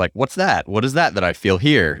 everybody's like, what's that? What is that I feel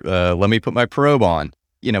here? Let me put my probe on.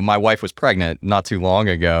 You know, my wife was pregnant not too long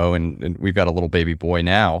ago, and we've got a little baby boy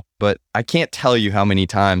now, but I can't tell you how many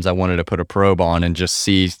times I wanted to put a probe on and just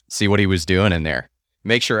see what he was doing in there.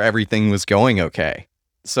 make sure everything was going okay.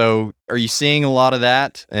 So are you seeing a lot of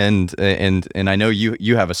that? And I know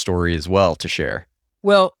you have a story as well to share.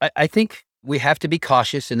 Well, I think we have to be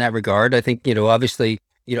cautious in that regard. I think, obviously,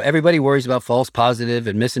 everybody worries about false positive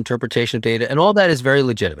and misinterpretation of data, and all that is very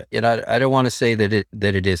legitimate. I don't want to say that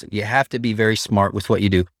it isn't. You have to be very smart with what you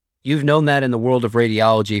do. You've known that in the world of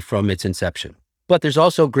radiology from its inception. But there's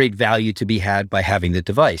also great value to be had by having the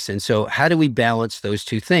device. And so how do we balance those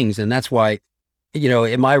two things? And that's why,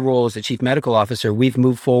 in my role as a chief medical officer, we've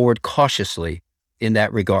moved forward cautiously in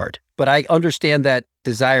that regard. But I understand that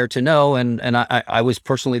desire to know, and I was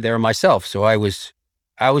personally there myself. So I was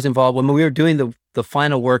involved when we were doing the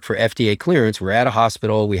final work for FDA clearance. We're at a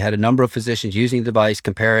hospital. We had a number of physicians using the device,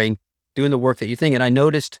 comparing, doing the work that you think. And I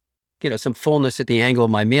noticed, some fullness at the angle of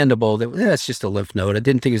my mandible. That's just a lymph node. I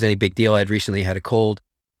didn't think it was any big deal. I'd recently had a cold.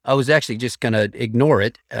 I was actually just going to ignore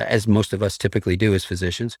it, as most of us typically do as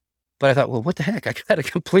physicians. But I thought, well, what the heck? I got a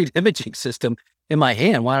complete imaging system in my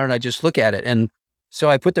hand. Why don't I just look at it? And so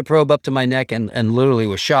I put the probe up to my neck and literally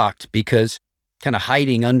was shocked, because kind of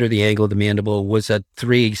hiding under the angle of the mandible was a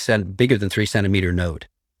bigger than 3 centimeter node.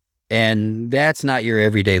 And that's not your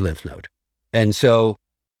everyday lymph node. And so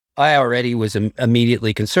I already was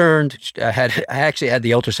immediately concerned. I actually had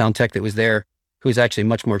the ultrasound tech that was there, who was actually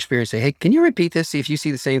much more experienced, say, hey, can you repeat this? See if you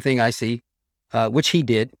see the same thing I see, which he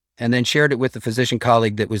did. And then shared it with the physician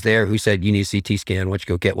colleague that was there, who said, you need a CT scan. Why don't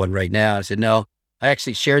you go get one right now? I said, no. I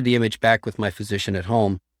actually shared the image back with my physician at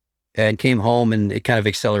home and came home, and it kind of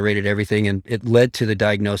accelerated everything. And it led to the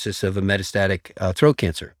diagnosis of a metastatic throat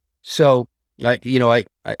cancer. So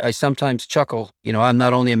I sometimes chuckle, I'm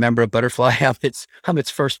not only a member of Butterfly, I'm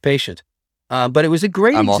its first patient. But it was a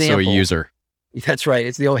great example. I'm also a user. That's right.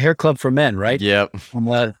 It's the old hair club for men, right? Yep.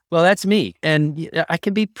 Well, that's me. And I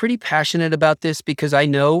can be pretty passionate about this, because I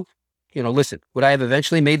know, listen, would I have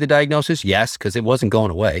eventually made the diagnosis? Yes, because it wasn't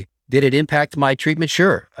going away. Did it impact my treatment?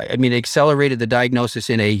 Sure. It accelerated the diagnosis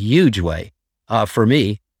in a huge way for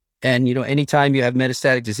me. And, anytime you have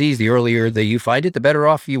metastatic disease, the earlier that you find it, the better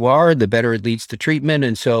off you are, the better it leads to treatment.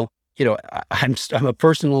 And so, I'm a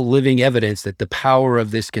personal living evidence that the power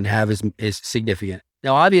of this can have is significant.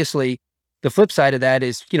 Now, obviously, the flip side of that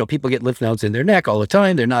is, people get lymph nodes in their neck all the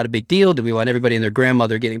time. They're not a big deal. Do we want everybody and their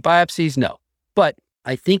grandmother getting biopsies? No. But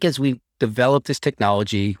I think as we develop this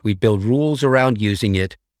technology, we build rules around using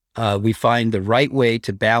it. We find the right way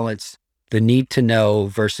to balance the need to know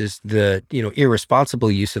versus the, irresponsible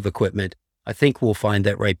use of equipment. I think we'll find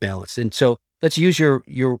that right balance. And so let's use your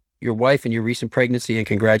wife and your recent pregnancy, and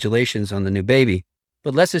congratulations on the new baby.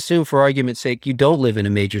 But let's assume, for argument's sake, you don't live in a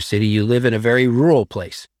major city. You live in a very rural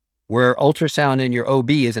place where ultrasound in your OB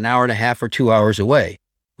is an hour and a half or 2 hours away,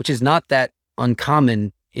 which is not that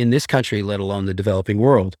uncommon in this country, let alone the developing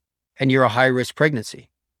world. And you're a high-risk pregnancy.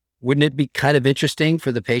 Wouldn't it be kind of interesting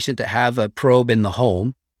for the patient to have a probe in the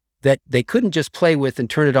home that they couldn't just play with and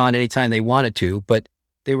turn it on anytime they wanted to, but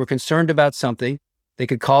they were concerned about something? They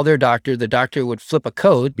could call their doctor. The doctor would flip a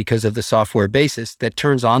code, because of the software basis, that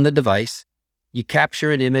turns on the device. You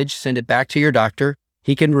capture an image, send it back to your doctor.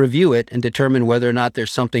 He can review it and determine whether or not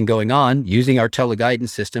there's something going on using our teleguidance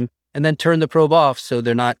system, and then turn the probe off so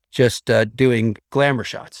they're not just doing glamour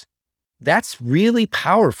shots. That's really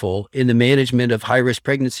powerful in the management of high-risk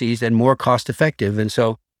pregnancies and more cost-effective. And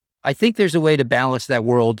so I think there's a way to balance that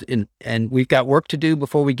world, and we've got work to do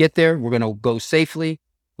before we get there. We're going to go safely,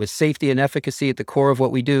 with safety and efficacy at the core of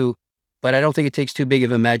what we do. But I don't think it takes too big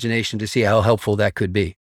of imagination to see how helpful that could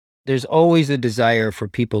be. There's always a desire for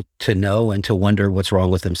people to know and to wonder what's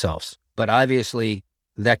wrong with themselves. But obviously,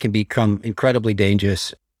 that can become incredibly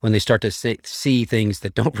dangerous when they start to see things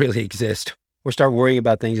that don't really exist, or start worrying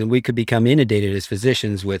about things. And we could become inundated as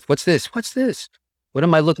physicians with, what's this? What's this? What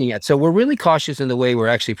am I looking at? So we're really cautious in the way we're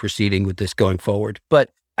actually proceeding with this going forward.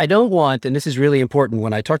 But I don't want, and this is really important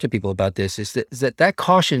when I talk to people about this, is that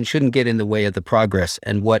caution shouldn't get in the way of the progress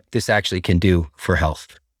and what this actually can do for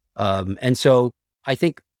health. And so I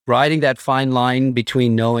think riding that fine line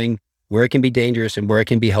between knowing where it can be dangerous and where it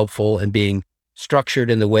can be helpful, and being structured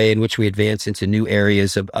in the way in which we advance into new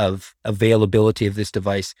areas of availability of this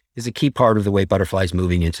device is a key part of the way Butterfly is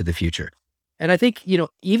moving into the future. And I think,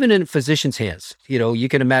 even in physicians' hands, you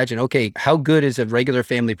can imagine, okay, how good is a regular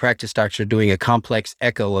family practice doctor doing a complex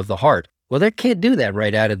echo of the heart? Well, they can't do that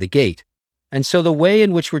right out of the gate. And so the way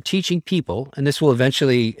in which we're teaching people, and this will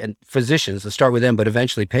eventually, and physicians, let's start with them, but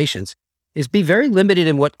eventually patients, is be very limited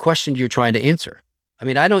in what question you're trying to answer.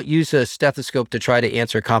 I don't use a stethoscope to try to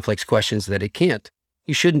answer complex questions that it can't.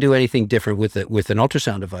 You shouldn't do anything different with an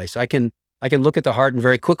ultrasound device. I can look at the heart and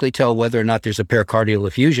very quickly tell whether or not there's a pericardial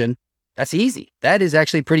effusion. That's easy. That is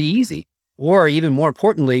actually pretty easy. Or even more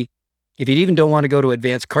importantly, If you even don't want to go to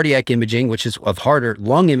advanced cardiac imaging, which is of harder,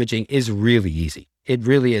 lung imaging is really easy. It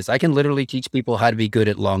really is. I can literally teach people how to be good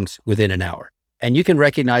at lungs within an hour. And you can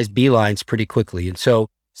recognize B lines pretty quickly. And so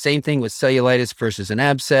same thing with cellulitis versus an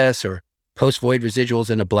abscess or post-void residuals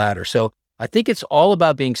in a bladder. So I think it's all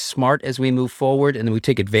about being smart as we move forward, and then we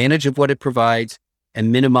take advantage of what it provides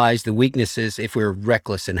and minimize the weaknesses if we're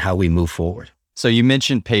reckless in how we move forward. So you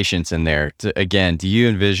mentioned patients in there. Again, do you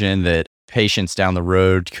envision that patients down the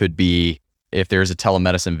road could be, if there's a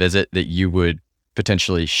telemedicine visit, that you would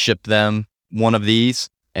potentially ship them one of these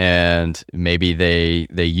and maybe they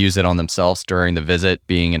use it on themselves during the visit,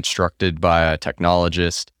 being instructed by a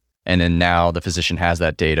technologist, and then now the physician has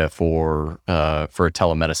that data for a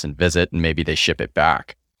telemedicine visit, and maybe they ship it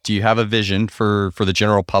back. Do you have a vision for the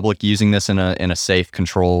general public using this in a safe,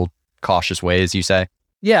 controlled, cautious way, as you say?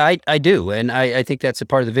 Yeah, I do. And I think that's a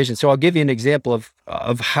part of the vision. So I'll give you an example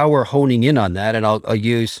of how we're honing in on that. And I'll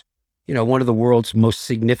use, one of the world's most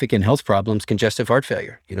significant health problems, congestive heart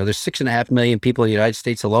failure. There's 6.5 million people in the United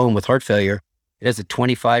States alone with heart failure. It has a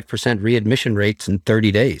 25% readmission rates in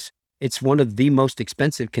 30 days. It's one of the most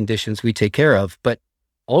expensive conditions we take care of. But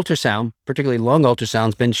ultrasound, particularly lung ultrasound,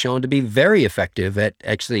 has been shown to be very effective at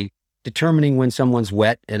actually determining when someone's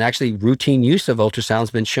wet, and actually routine use of ultrasound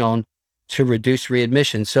has been shown to reduce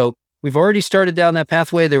readmission. So we've already started down that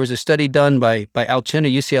pathway. There was a study done by Al Chin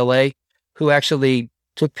at UCLA who actually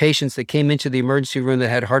took patients that came into the emergency room that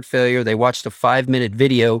had heart failure. They watched a 5-minute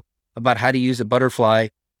video about how to use a butterfly,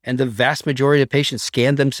 and the vast majority of patients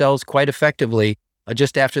scanned themselves quite effectively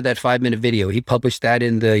just after that 5-minute video. He published that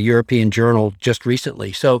in the European Journal just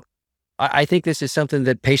recently. So I think this is something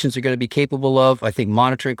that patients are going to be capable of. I think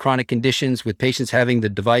monitoring chronic conditions with patients having the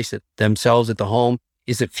device themselves at the home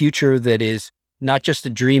is a future that is not just a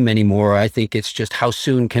dream anymore. I think it's just how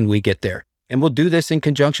soon can we get there? And we'll do this in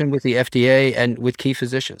conjunction with the FDA and with key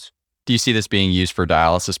physicians. Do you see this being used for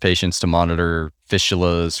dialysis patients to monitor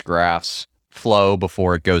fistulas, grafts, flow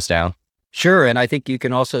before it goes down? Sure. And I think you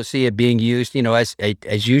can also see it being used,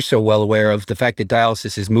 as you're so well aware of the fact that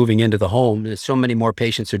dialysis is moving into the home. There's so many more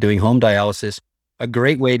patients are doing home dialysis. A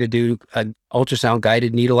great way to do an ultrasound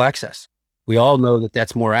guided needle access. We all know that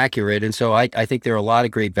that's more accurate. And so I think there are a lot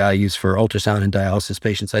of great values for ultrasound and dialysis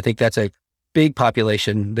patients. I think that's a big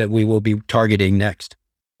population that we will be targeting next.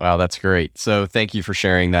 Wow, that's great. So thank you for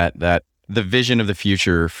sharing that the vision of the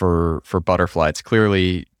future for Butterfly. It's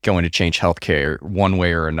clearly going to change healthcare one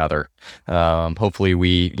way or another. Hopefully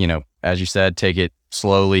we, as you said, take it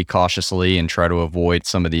slowly, cautiously, and try to avoid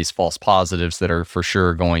some of these false positives that are for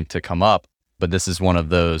sure going to come up. But this is one of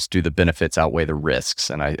those, do the benefits outweigh the risks?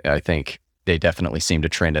 And I think they definitely seem to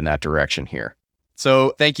trend in that direction here.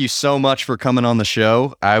 So thank you so much for coming on the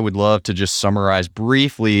show. I would love to just summarize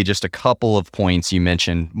briefly just a couple of points you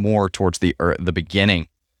mentioned more towards the beginning,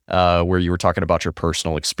 where you were talking about your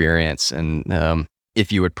personal experience, and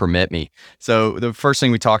if you would permit me. So the first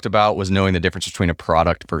thing we talked about was knowing the difference between a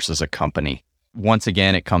product versus a company. Once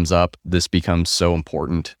again, it comes up, this becomes so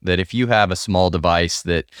important that if you have a small device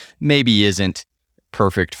that maybe isn't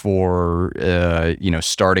perfect for,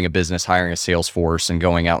 starting a business, hiring a sales force and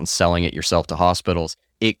going out and selling it yourself to hospitals,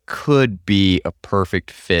 it could be a perfect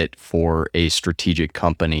fit for a strategic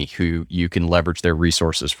company who you can leverage their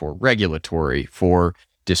resources for regulatory, for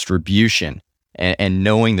distribution, and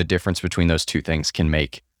knowing the difference between those two things can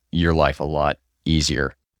make your life a lot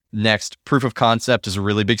easier. Next, proof of concept is a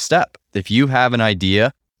really big step. If you have an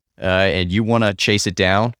idea and you want to chase it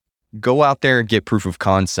down, go out there and get proof of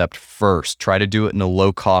concept first. Try to do it in a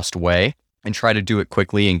low-cost way and try to do it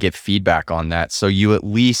quickly and get feedback on that, so you at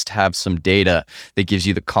least have some data that gives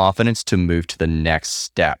you the confidence to move to the next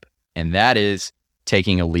step. And that is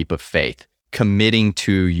taking a leap of faith, committing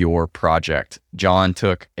to your project. John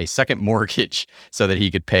took a second mortgage so that he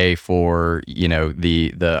could pay for,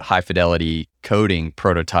 the high fidelity coding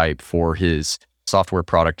prototype for his software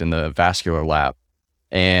product in the vascular lab.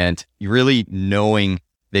 And really knowing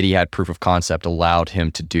that he had proof of concept allowed him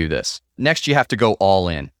to do this. Next, you have to go all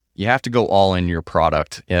in. You have to go all in your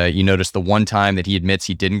product. You notice the one time that he admits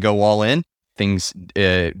he didn't go all in, things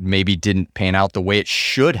maybe didn't pan out the way it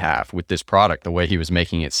should have with this product, the way he was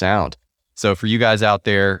making it sound. So for you guys out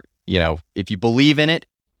there, if you believe in it,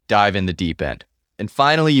 dive in the deep end. And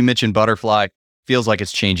finally, you mentioned Butterfly. Feels like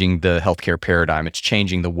it's changing the healthcare paradigm. It's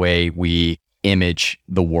changing the way we image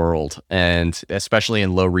the world. And especially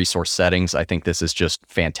in low resource settings, I think this is just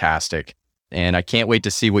fantastic. And I can't wait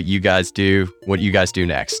to see what you guys do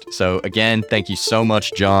next. So again, thank you so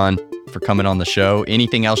much, John, for coming on the show.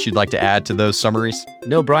 Anything else you'd like to add to those summaries?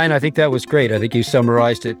 No, Brian, I think that was great. I think you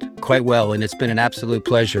summarized it quite well, and it's been an absolute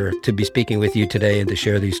pleasure to be speaking with you today and to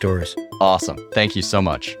share these stories. Awesome. Thank you so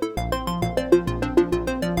much.